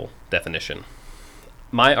muscle definition.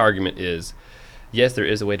 My argument is, yes, there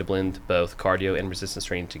is a way to blend both cardio and resistance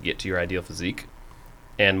training to get to your ideal physique.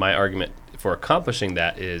 And my argument for accomplishing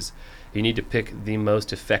that is you need to pick the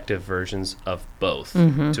most effective versions of both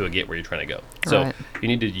to get where you're trying to go. So you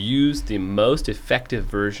need to use the most effective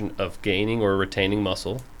version of gaining or retaining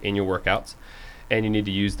muscle in your workouts, and you need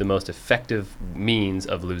to use the most effective means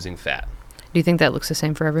of losing fat. Do you think that looks the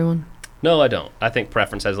same for everyone? No, I don't. I think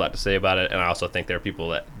preference has a lot to say about it, and I also think there are people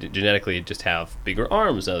that genetically just have bigger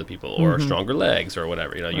arms than other people, or stronger legs, or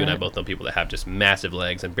whatever. You know, you and I both know people that have just massive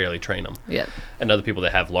legs and barely train them. Yeah. And other people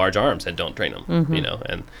that have large arms and don't train them. You know,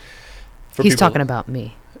 and for He's people, talking about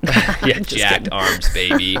me. yeah, jacked arms,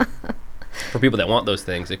 baby. For people that want those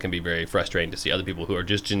things, it can be very frustrating to see other people who are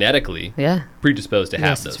just genetically predisposed to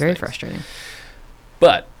have those it's very things. frustrating.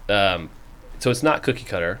 But so it's not cookie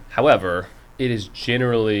cutter. However, it is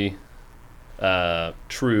generally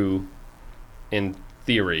true in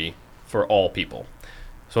theory for all people.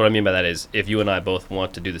 So what I mean by that is, if you and I both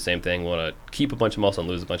want to do the same thing, want to keep a bunch of muscle and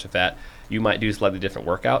lose a bunch of fat, you might do slightly different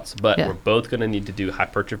workouts, but we're both going to need to do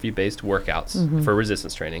hypertrophy-based workouts for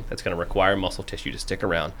resistance training. That's going to require muscle tissue to stick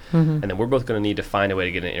around. And then we're both going to need to find a way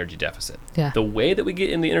to get an energy deficit. The way that we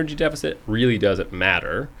get in the energy deficit really doesn't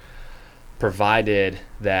matter, provided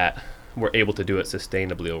that we're able to do it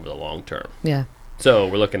sustainably over the long term. So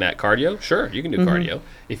we're looking at cardio. Sure, you can do cardio.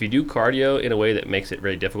 If you do cardio in a way that makes it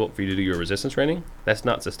very difficult for you to do your resistance training, that's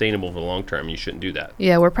not sustainable for the long term. You shouldn't do that.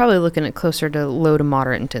 Yeah, we're probably looking at closer to low to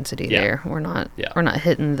moderate intensity there. We're not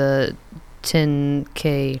hitting the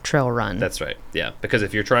 10K trail run. That's right. Yeah, because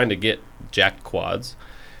if you're trying to get jacked quads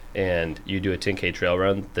and you do a 10K trail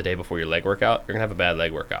run the day before your leg workout, you're going to have a bad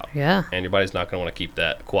leg workout. Yeah. And your body's not going to want to keep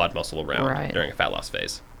that quad muscle around during a fat loss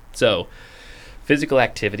phase. So physical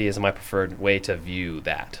activity is my preferred way to view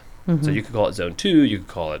that. So you could call it zone 2, you could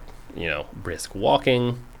call it, brisk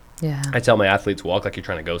walking. Yeah. I tell my athletes, walk like you're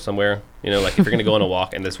trying to go somewhere. Like if you're going to go on a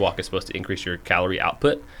walk and this walk is supposed to increase your calorie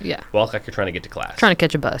output, walk like you're trying to get to class. Trying to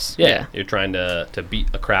catch a bus. Yeah. You're trying to beat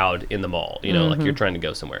a crowd in the mall, like you're trying to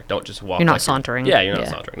go somewhere. Don't just walk. You're not sauntering. You're not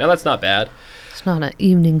sauntering. Now that's not bad. It's not an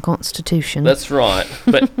evening constitution. That's right.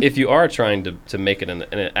 But if you are trying to make it in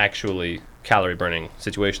an actually calorie burning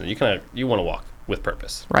situation, you want to walk with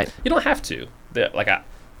purpose. Right. You don't have to.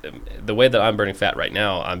 The way that I'm burning fat right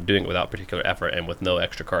now, I'm doing it without particular effort and with no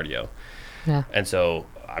extra cardio. Yeah. And so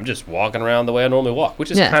I'm just walking around the way I normally walk, which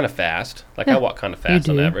is kind of fast. I walk kind of fast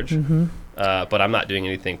on average. But I'm not doing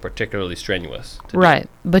anything particularly strenuous. Right.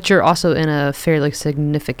 But you're also in a fairly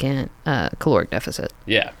significant caloric deficit.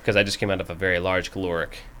 Yeah, because I just came out of a very large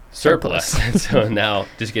caloric surplus. And so now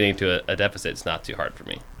just getting to a deficit is not too hard for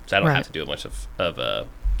me. So I don't have to do much of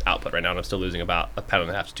output right now, and I'm still losing about 1.5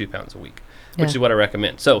 pounds to 2 pounds a week, which is what I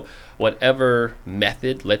recommend. So whatever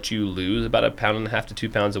method lets you lose about 1.5 pounds to 2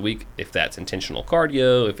 pounds a week, if that's intentional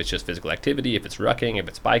cardio, if it's just physical activity, if it's rucking, if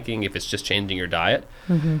it's biking, if it's just changing your diet,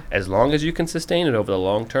 as long as you can sustain it over the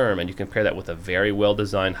long term and you can pair that with a very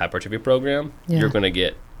well-designed hypertrophy program, you're going to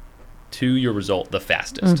get to your result the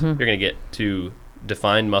fastest. You're going to get to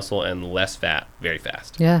defined muscle and less fat very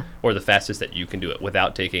fast. Or the fastest that you can do it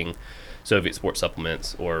without taking Soviet sports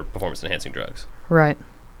supplements or performance enhancing drugs. Right.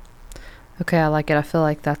 Okay, I like it. I feel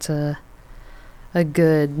like that's a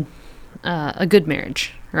good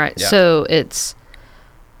marriage, right? Yeah. So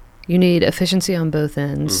you need efficiency on both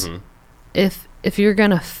ends. If you're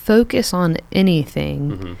gonna focus on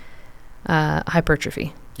anything,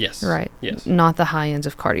 hypertrophy. Yes. Right. Yes. Not the high ends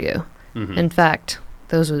of cardio. In fact,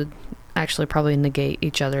 those would actually probably negate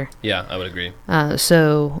each other. Yeah, I would agree.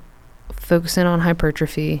 So focusing on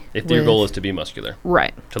hypertrophy. If your goal is to be muscular.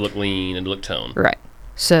 Right. To look lean and to look toned. Right.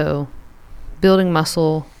 So building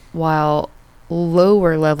muscle while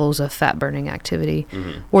lower levels of fat burning activity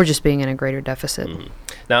or just being in a greater deficit.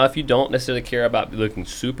 Now, if you don't necessarily care about looking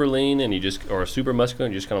super lean and or super muscular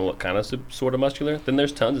and you just kind of look kind of sort of muscular, then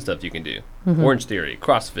there's tons of stuff you can do. Orange Theory,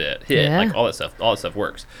 CrossFit, HIIT, like all that stuff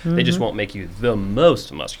works. They just won't make you the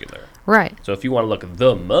most muscular. Right. So if you want to look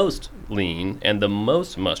the most lean and the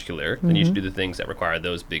most muscular, then you should do the things that require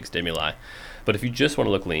those big stimuli. But if you just want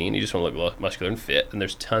to look lean, you just want to look muscular and fit, and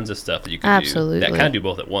there's tons of stuff that you can do that kind of do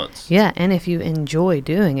both at once. Yeah, and if you enjoy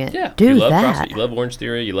doing it, do you love that. CrossFit, you love Orange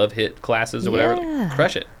Theory, you love HIIT classes or whatever,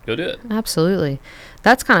 crush it. Go do it. Absolutely.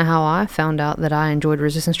 That's kind of how I found out that I enjoyed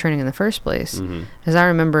resistance training in the first place. As I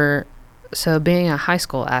remember, so being a high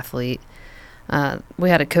school athlete,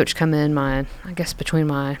 we had a coach come in I guess between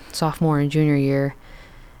my sophomore and junior year.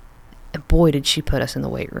 And boy, did she put us in the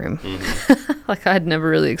weight room. Like I'd never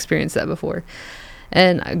really experienced that before.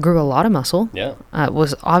 And I grew a lot of muscle. Yeah.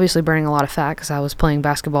 Was obviously burning a lot of fat because I was playing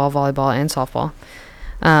basketball, volleyball, and softball.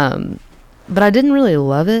 But I didn't really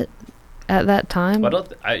love it at that time.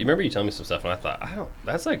 But I remember you telling me some stuff, and I thought,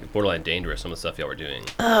 that's like borderline dangerous, some of the stuff y'all were doing.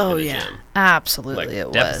 Oh, in the yeah. gym. Absolutely, like it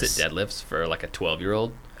was. Deficit deadlifts for like a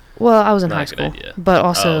 12-year-old. Well, I was in high school, but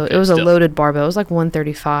also it was a loaded barbell. It was like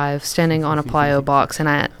 135 standing on a plyo box, and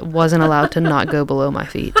I wasn't allowed to not go below my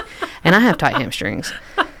feet. And I have tight hamstrings.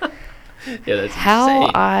 Yeah, that's how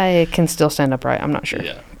insane. I can still stand upright, I'm not sure.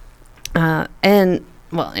 Yeah. And,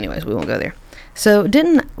 well, anyways, we won't go there. So,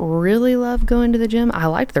 didn't really love going to the gym. I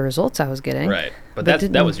liked the results I was getting. Right. But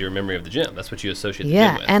that was your memory of the gym. That's what you associate the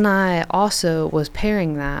gym with. Yeah, and I also was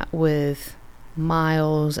pairing that with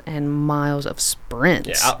miles and miles of sprints.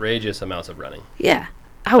 Yeah, outrageous amounts of running. Yeah.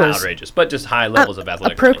 Outrageous, but just high levels of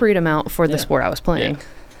athletic appropriate running. amount for the sport I was playing.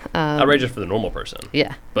 Yeah. Outrageous for the normal person.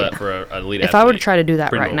 Yeah. But for an elite athlete. If I were to try to do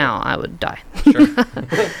that right now, I would die. Sure.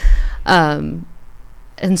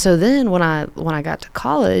 And so then when I got to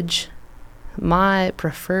college, my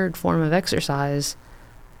preferred form of exercise,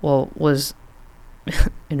 was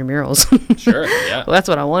intramurals. Sure, yeah. Well, that's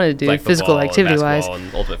what I wanted to do, like physical activity-wise.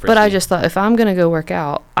 But I just thought, if I'm going to go work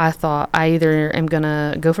out, I thought I either am going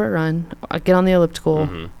to go for a run, get on the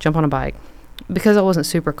elliptical, jump on a bike. Because I wasn't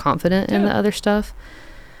super confident in the other stuff.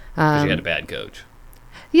 Because you had a bad coach.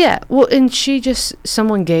 Yeah, well, and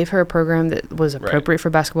someone gave her a program that was appropriate for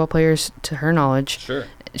basketball players, to her knowledge. Sure.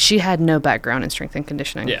 She had no background in strength and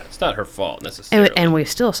conditioning. Yeah, it's not her fault necessarily. And we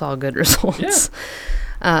still saw good results.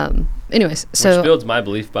 Yeah. Anyways, which builds my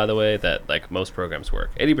belief, by the way, that like most programs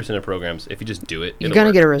work. 80% of programs, if you just do it, you're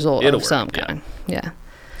gonna get a result of some kind. Yeah.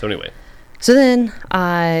 So anyway. So then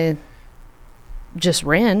I just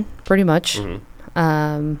ran pretty much.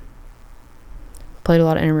 Played a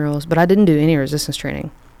lot of intramurals, but I didn't do any resistance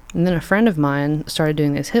training. And then a friend of mine started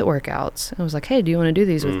doing these HIIT workouts. And was like, hey, do you want to do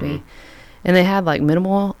these with me? And they had like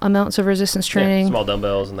minimal amounts of resistance training. Small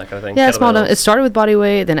dumbbells and that kind of thing. Yeah, small dumbbells. It started with body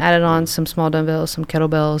weight, then added on some small dumbbells, some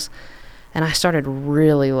kettlebells. And I started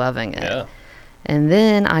really loving it. Yeah. And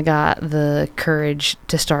then I got the courage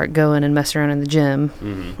to start going and messing around in the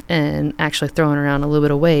gym and actually throwing around a little bit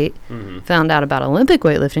of weight. Found out about Olympic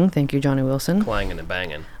weightlifting. Thank you, Johnny Wilson. Clanging and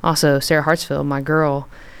banging. Also, Sarah Hartsfield, my girl.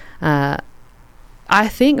 I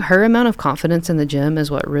think her amount of confidence in the gym is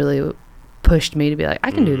what really pushed me to be like, I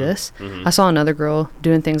can do this. I saw another girl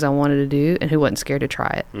doing things I wanted to do and who wasn't scared to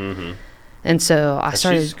try it. And so I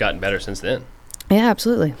started. She's gotten better since then. Yeah,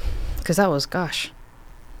 absolutely. Because that was,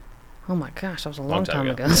 oh my gosh, that was a long time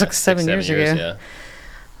ago. It was like 7 years ago.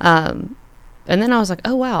 Yeah. And then I was like,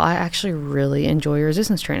 oh wow, I actually really enjoy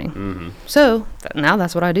resistance training. So now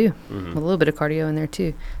that's what I do. With a little bit of cardio in there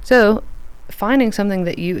too. So finding something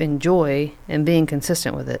that you enjoy and being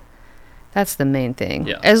consistent with it, that's the main thing.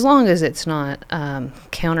 Yeah. As long as it's not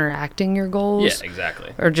counteracting your goals. Yeah,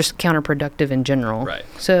 exactly. Or just counterproductive in general. Right.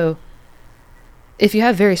 So if you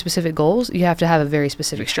have very specific goals, you have to have a very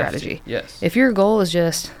specific strategy. Yes. If your goal is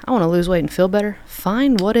just, I want to lose weight and feel better,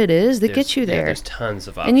 find what it is that gets you there. Yeah, there's tons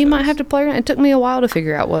of options. And you might have to play around. It took me a while to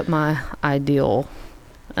figure out what my ideal,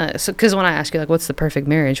 because when I ask you, like, what's the perfect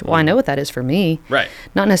marriage? Well, I know what that is for me. Right.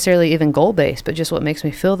 Not necessarily even goal-based, but just what makes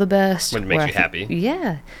me feel the best. What makes you happy.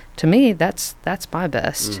 Yeah. To me, that's my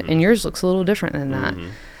best. And yours looks a little different than that.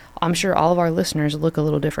 I'm sure all of our listeners look a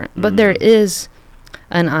little different. But there is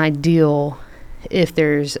an ideal if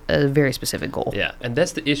there's a very specific goal. Yeah, and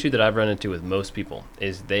that's the issue that I've run into with most people,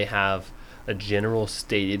 is they have a general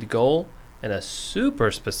stated goal and a super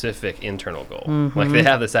specific internal goal. Like they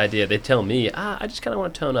have this idea, they tell me, I just kind of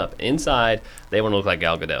want to tone up. Inside, they want to look like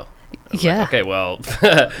Gal Gadot. Yeah. Like, okay, well,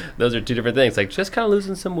 those are two different things. Like just kind of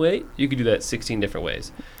losing some weight, you could do that 16 different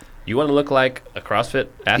ways. You want to look like a CrossFit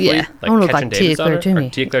athlete? Yeah, I want to look like Tia Claire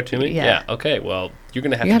Toomey. Tia Claire Toomey? Yeah. Okay, well, you're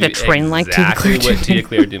going to have to do train like exactly what Tia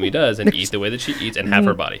Claire Toomey does and eat the way that she eats and have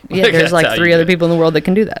her body. Yeah, there's like 3 other people in the world that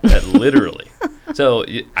can do that. Literally. So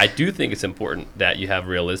I do think it's important that you have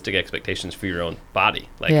realistic expectations for your own body.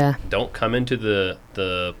 Like, don't come into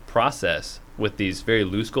the process with these very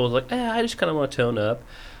loose goals like, I just kind of want to tone up.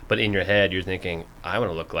 But in your head, you're thinking, I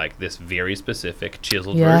want to look like this very specific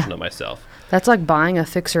chiseled Yeah. version of myself. That's like buying a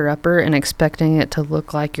fixer-upper and expecting it to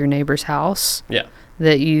look like your neighbor's house Yeah.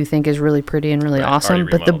 that you think is really pretty and really Right, awesome,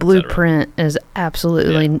 already but the remodeled, et cetera. blueprint is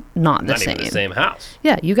absolutely Yeah. not the Not same. even the same house.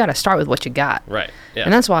 Yeah, you got to start with what you got. Right. Yeah.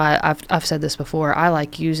 And that's why I've said this before. I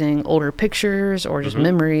like using older pictures or just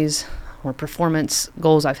memories or performance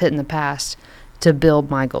goals I've hit in the past to build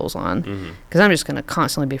my goals on. Because I'm just going to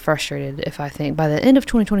constantly be frustrated if I think by the end of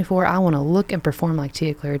 2024 I want to look and perform like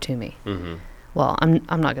Tia Claire Toomey. Well, I'm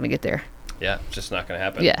not going to get there. Yeah, it's just not going to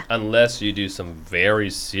happen. Yeah. Unless you do some very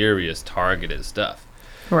serious targeted stuff.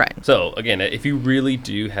 Right. So, again, if you really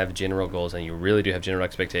do have general goals and you really do have general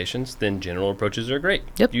expectations, then general approaches are great.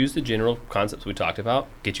 Yep. Use the general concepts we talked about.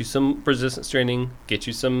 Get you some resistance training, get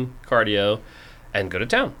you some cardio, and go to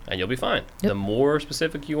town, and you'll be fine. Yep. The more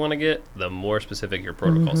specific you want to get, the more specific your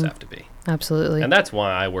protocols have to be. Absolutely. And that's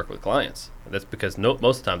why I work with clients. That's because most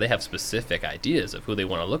of the time they have specific ideas of who they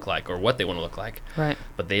want to look like or what they want to look like. Right.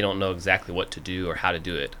 But they don't know exactly what to do or how to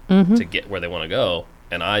do it to get where they want to go.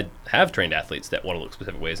 And I have trained athletes that want to look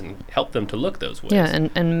specific ways and help them to look those ways. Yeah,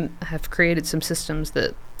 and have created some systems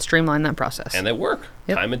that streamline that process. And they work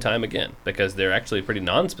Yep. time and time again because they're actually pretty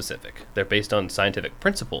non-specific. They're based on scientific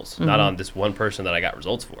principles, not on this one person that I got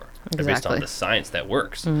results for. They're based on Exactly. the science that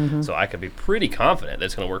works. So I can be pretty confident that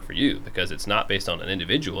it's going to work for you because it's not based on an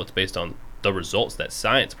individual. It's based on the results that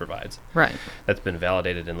science provides. Right. That's been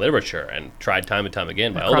validated in literature and tried time and time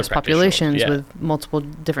again by Across older practitioners. populations Yeah. with multiple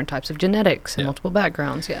different types of genetics and Yeah. multiple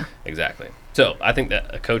backgrounds. Yeah. Exactly. So I think that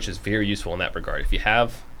a coach is very useful in that regard.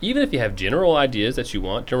 Even if you have general ideas that you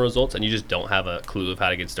want, general results, and you just don't have a clue of how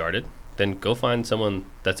to get started, then go find someone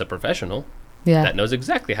that's a professional Yeah. that knows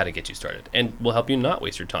exactly how to get you started and will help you not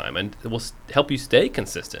waste your time and will help you stay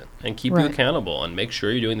consistent and keep you Right. accountable and make sure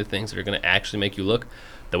you're doing the things that are going to actually make you look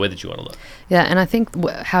the way that you want to look. Yeah, and I think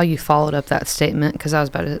how you followed up that statement, because I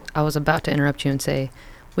was about to interrupt you and say,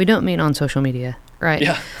 we don't mean on social media, right?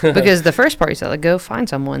 Yeah. Because the first part you said, like, go find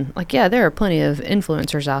someone. Like, yeah, there are plenty of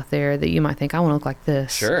influencers out there that you might think, I want to look like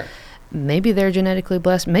this. Sure. Maybe they're genetically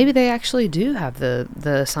blessed. Maybe they actually do have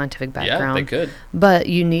the scientific background. Yeah, they could. But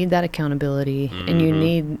you need that accountability, and you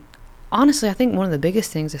need, honestly, I think one of the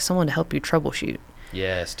biggest things is someone to help you troubleshoot.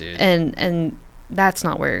 Yes, dude. And that's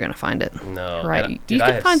not where you're going to find it. No. Right. And, You dude, I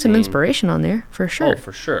can have find some seen- inspiration on there, for sure. Oh,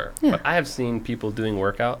 for sure. Yeah. But I have seen people doing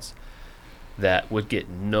workouts that would get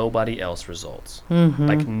nobody else results.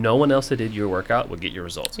 Like no one else that did your workout would get your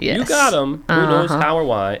results. You Yes. got them. Who knows Uh-huh. how or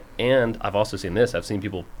why? And I've also seen this. I've seen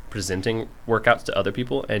people presenting workouts to other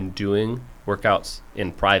people and doing workouts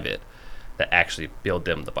in private that actually build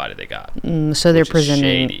them the body they got. So they're which is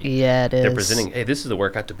presenting. shady. Yeah, it is. They're presenting, hey, this is the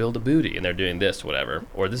workout to build a booty, and they're doing this, whatever.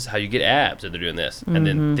 Or this is how you get abs, and they're doing this. And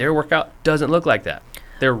then their workout doesn't look like that.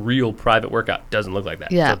 Their real private workout doesn't look like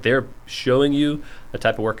that. Yeah. So they're showing you a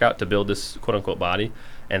type of workout to build this quote-unquote body,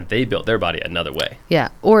 and they built their body another way. Yeah,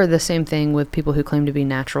 or the same thing with people who claim to be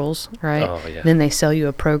naturals, right? Oh, yeah. Then they sell you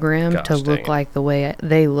a program Gosh, to dang look it. like the way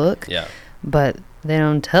they look, Yeah. but they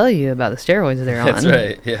don't tell you about the steroids they're on. That's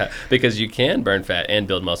right. Yeah. Because you can burn fat and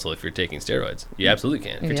build muscle if you're taking steroids. You absolutely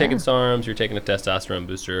can. If you're Yeah. taking SARMs, you're taking a testosterone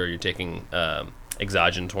booster, or you're taking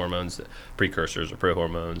exogenous hormones, precursors or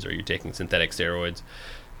prohormones, or you're taking synthetic steroids.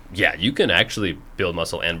 Yeah, you can actually build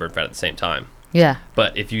muscle and burn fat at the same time. Yeah,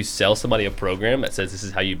 But if you sell somebody a program that says this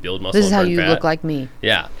is how you build muscle this is and how burn you fat, look like me.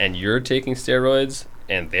 yeah, and you're taking steroids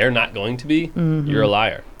and they're not going to be, you're a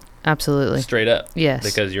liar. Absolutely. Straight up. Yes.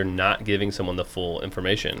 Because you're not giving someone the full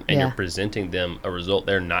information and Yeah. you're presenting them a result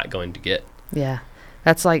they're not going to get. Yeah,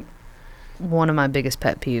 that's like one of my biggest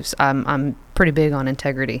pet peeves. I'm pretty big on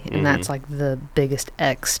integrity, and that's like the biggest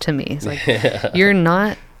X to me. It's like you're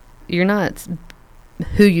not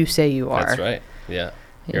who you say you are. That's right. Yeah.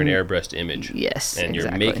 You're an airbrushed image. Yes, And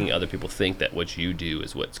exactly. you're making other people think that what you do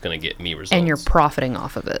is what's going to get me results. And you're profiting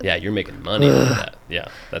off of it. yeah, you're making money off of that. Yeah,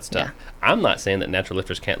 that's tough. Yeah. I'm not saying that natural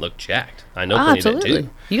lifters can't look jacked. I know plenty that Absolutely. do.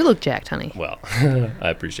 You look jacked, honey. Well, I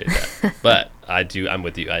appreciate that. But I'm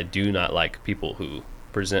with you. I do not like people who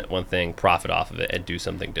present one thing, profit off of it, and do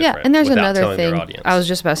something different. Yeah, and there's without another telling their thing. audience. I was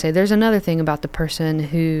just about to say, there's another thing about the person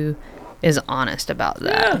who is honest about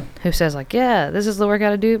that. Yeah. Who says like, yeah, this is the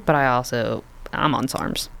workout to do, but I'm on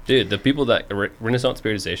SARMs. Dude, the people that Renaissance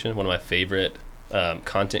Periodization, one of my favorite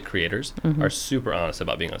content creators, are super honest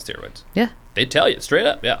about being on steroids. Yeah. They tell you straight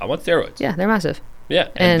up, yeah, I want steroids. Yeah, they're massive. Yeah,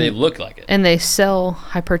 and they look like it. And they sell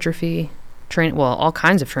hypertrophy training, well, all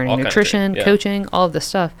kinds of training, All kinds of nutrition, training, yeah. coaching, all of this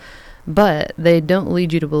stuff. But they don't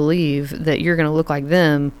lead you to believe that you're going to look like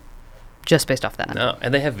them just based off that. No,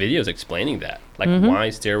 and they have videos explaining that, like why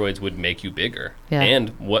steroids would make you bigger and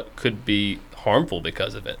what could be harmful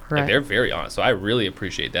because of it. Right. Like, they're very honest. So I really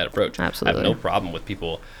appreciate that approach. Absolutely. I have no problem with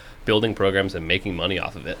people building programs and making money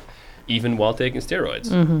off of it, even while taking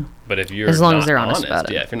steroids. But if you're as long not as they're honest about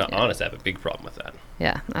it. Yeah, if you're not honest, I have a big problem with that.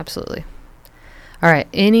 Yeah, absolutely. All right.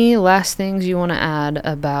 Any last things you want to add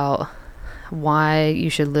about why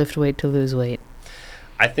you should lift weight to lose weight?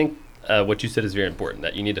 I think what you said is very important,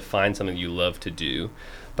 that you need to find something you love to do,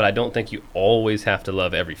 but I don't think you always have to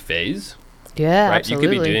love every phase. Yeah, right? absolutely.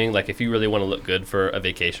 You could be doing, like, if you really want to look good for a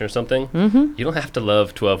vacation or something, you don't have to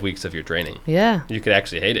love 12 weeks of your training. Yeah. You could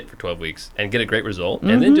actually hate it for 12 weeks and get a great result,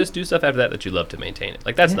 and then just do stuff after that you love to maintain it.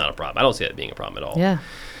 Like, that's not a problem. I don't see that being a problem at all. Yeah.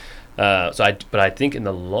 But I think in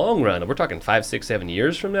the long run, we're talking 5, 6, 7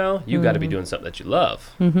 years from now, you got to be doing something that you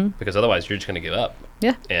love, because otherwise you're just going to give up.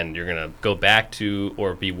 Yeah. And you're going to go back to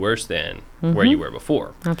or be worse than where you were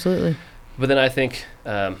before. Absolutely. But then I think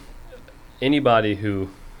anybody who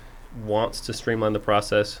wants to streamline the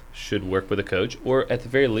process should work with a coach, or at the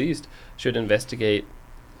very least should investigate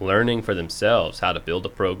learning for themselves how to build a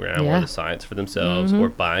program or the science for themselves, or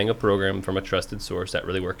buying a program from a trusted source that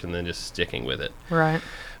really works and then just sticking with it. Right.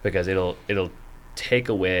 Because it'll take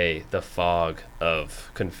away the fog of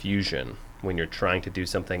confusion when you're trying to do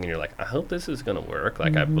something and you're like, I hope this is going to work.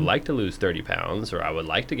 Like, I would like to lose 30 pounds, or I would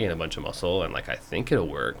like to gain a bunch of muscle, and, like, I think it'll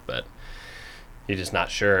work, but you're just not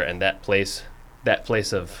sure. And that place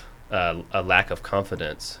of a lack of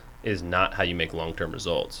confidence is not how you make long-term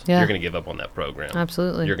results. Yeah. You're going to give up on that program.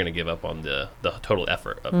 Absolutely. You're going to give up on the total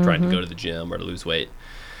effort of trying to go to the gym or to lose weight,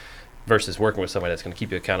 versus working with somebody that's going to keep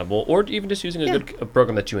you accountable, or even just using a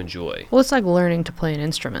program that you enjoy. Well, it's like learning to play an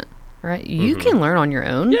instrument, right? You can learn on your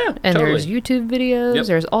own. Yeah, and totally. there's YouTube videos.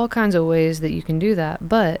 There's all kinds of ways that you can do that.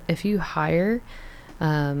 But if you hire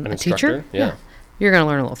a teacher, you're going to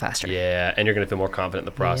learn a little faster. Yeah, and you're going to feel more confident in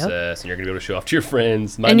the process, and you're going to be able to show off to your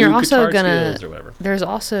friends my and new you're also guitar skills or whatever. There's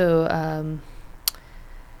also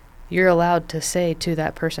you're allowed to say to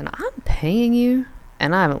that person, I'm paying you,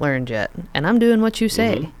 and I haven't learned yet, and I'm doing what you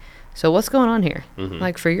say. So what's going on here?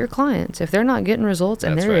 Like, for your clients, if they're not getting results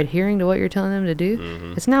and they're adhering to what you're telling them to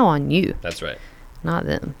do, it's now on you. That's right. Not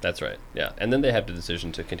them. That's right. Yeah. And then they have the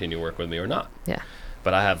decision to continue work with me or not. Yeah.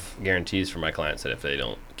 But I have guarantees for my clients that if they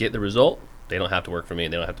don't get the result, they don't have to work for me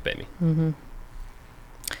and they don't have to pay me.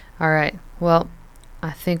 All right. Well,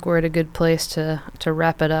 I think we're at a good place to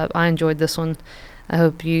wrap it up. I enjoyed this one. I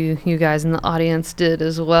hope you guys in the audience did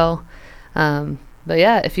as well. But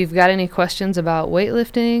yeah, if you've got any questions about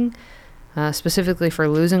weightlifting, specifically for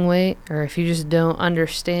losing weight, or if you just don't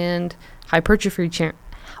understand hypertrophy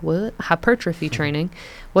training,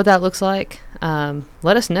 what that looks like,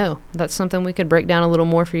 let us know. That's something we could break down a little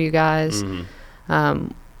more for you guys. We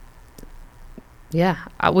want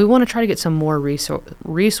to try to get some more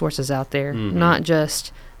resources out there, not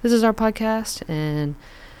just, this is our podcast, and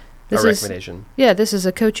this is recommendation. Yeah, this is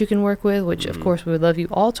a coach you can work with, which of course we would love you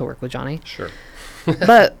all to work with, Jonny. Sure.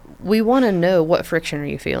 But we want to know, what friction are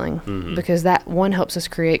you feeling? Because that one helps us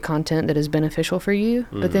create content that is beneficial for you,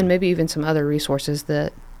 but then maybe even some other resources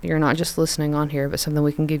that you're not just listening on here, but something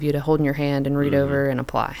we can give you to hold in your hand and read over and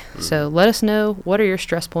apply. So let us know, what are your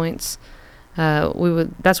stress points?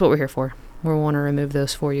 That's what we're here for. We want to remove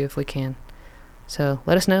those for you if we can. So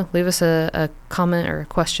let us know. Leave us a comment or a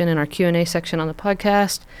question in our Q&A section on the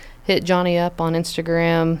podcast. Hit Jonny up on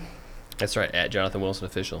Instagram. That's right, at Jonathan Wilson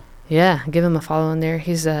Official. Yeah, give him a follow in there.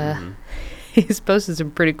 He's posted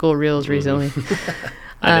some pretty cool reels recently. I think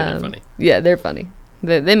they're funny. Yeah, they're funny.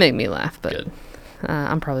 They make me laugh, but Good.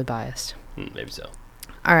 I'm probably biased. Maybe so.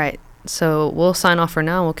 All right, so we'll sign off for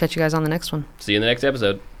now, and we'll catch you guys on the next one. See you in the next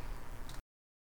episode.